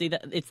friendship. See,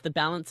 that it's the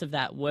balance of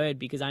that word,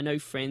 because I know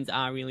friends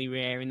are really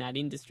rare in that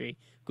industry.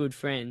 Good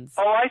friends.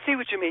 Oh, I see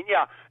what you mean.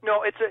 Yeah.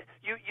 No,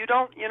 you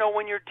don't,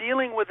 when you're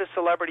dealing with a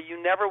celebrity,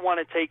 you never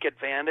want to take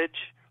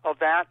advantage of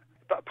that.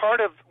 But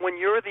part of when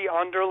you're the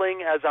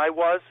underling, as I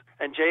was,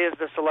 and Jay is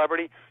the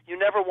celebrity, you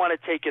never want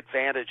to take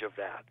advantage of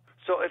that.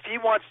 So if he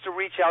wants to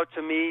reach out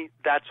to me,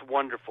 that's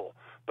wonderful.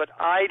 But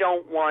I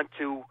don't want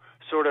to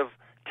sort of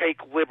take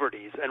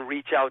liberties and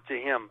reach out to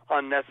him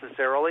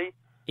unnecessarily.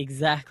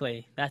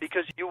 Exactly.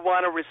 Because you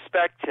want to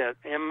respect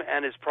him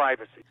and his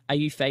privacy. Are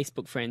you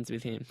Facebook friends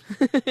with him?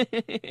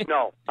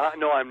 No,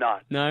 I'm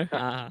not. No?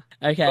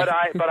 Okay.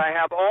 But I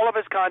have all of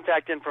his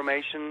contact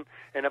information,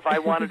 and if I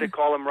wanted to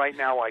call him right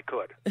now, I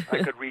could.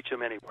 I could reach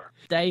him anywhere.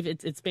 Dave,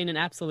 it's been an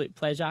absolute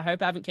pleasure. I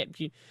hope I haven't kept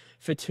you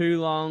for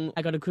too long.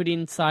 I got a good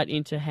insight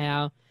into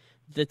how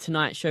The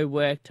Tonight Show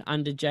worked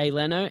under Jay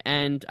Leno,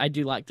 and I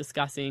do like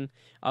discussing,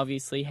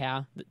 obviously,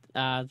 how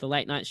the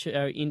late night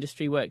show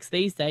industry works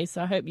these days.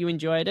 So I hope you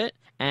enjoyed it,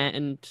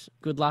 and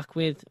good luck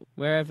with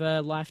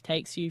wherever life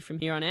takes you from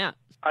here on out.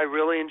 I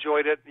really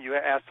enjoyed it. You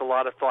asked a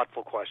lot of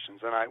thoughtful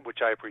questions, which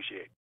I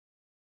appreciate.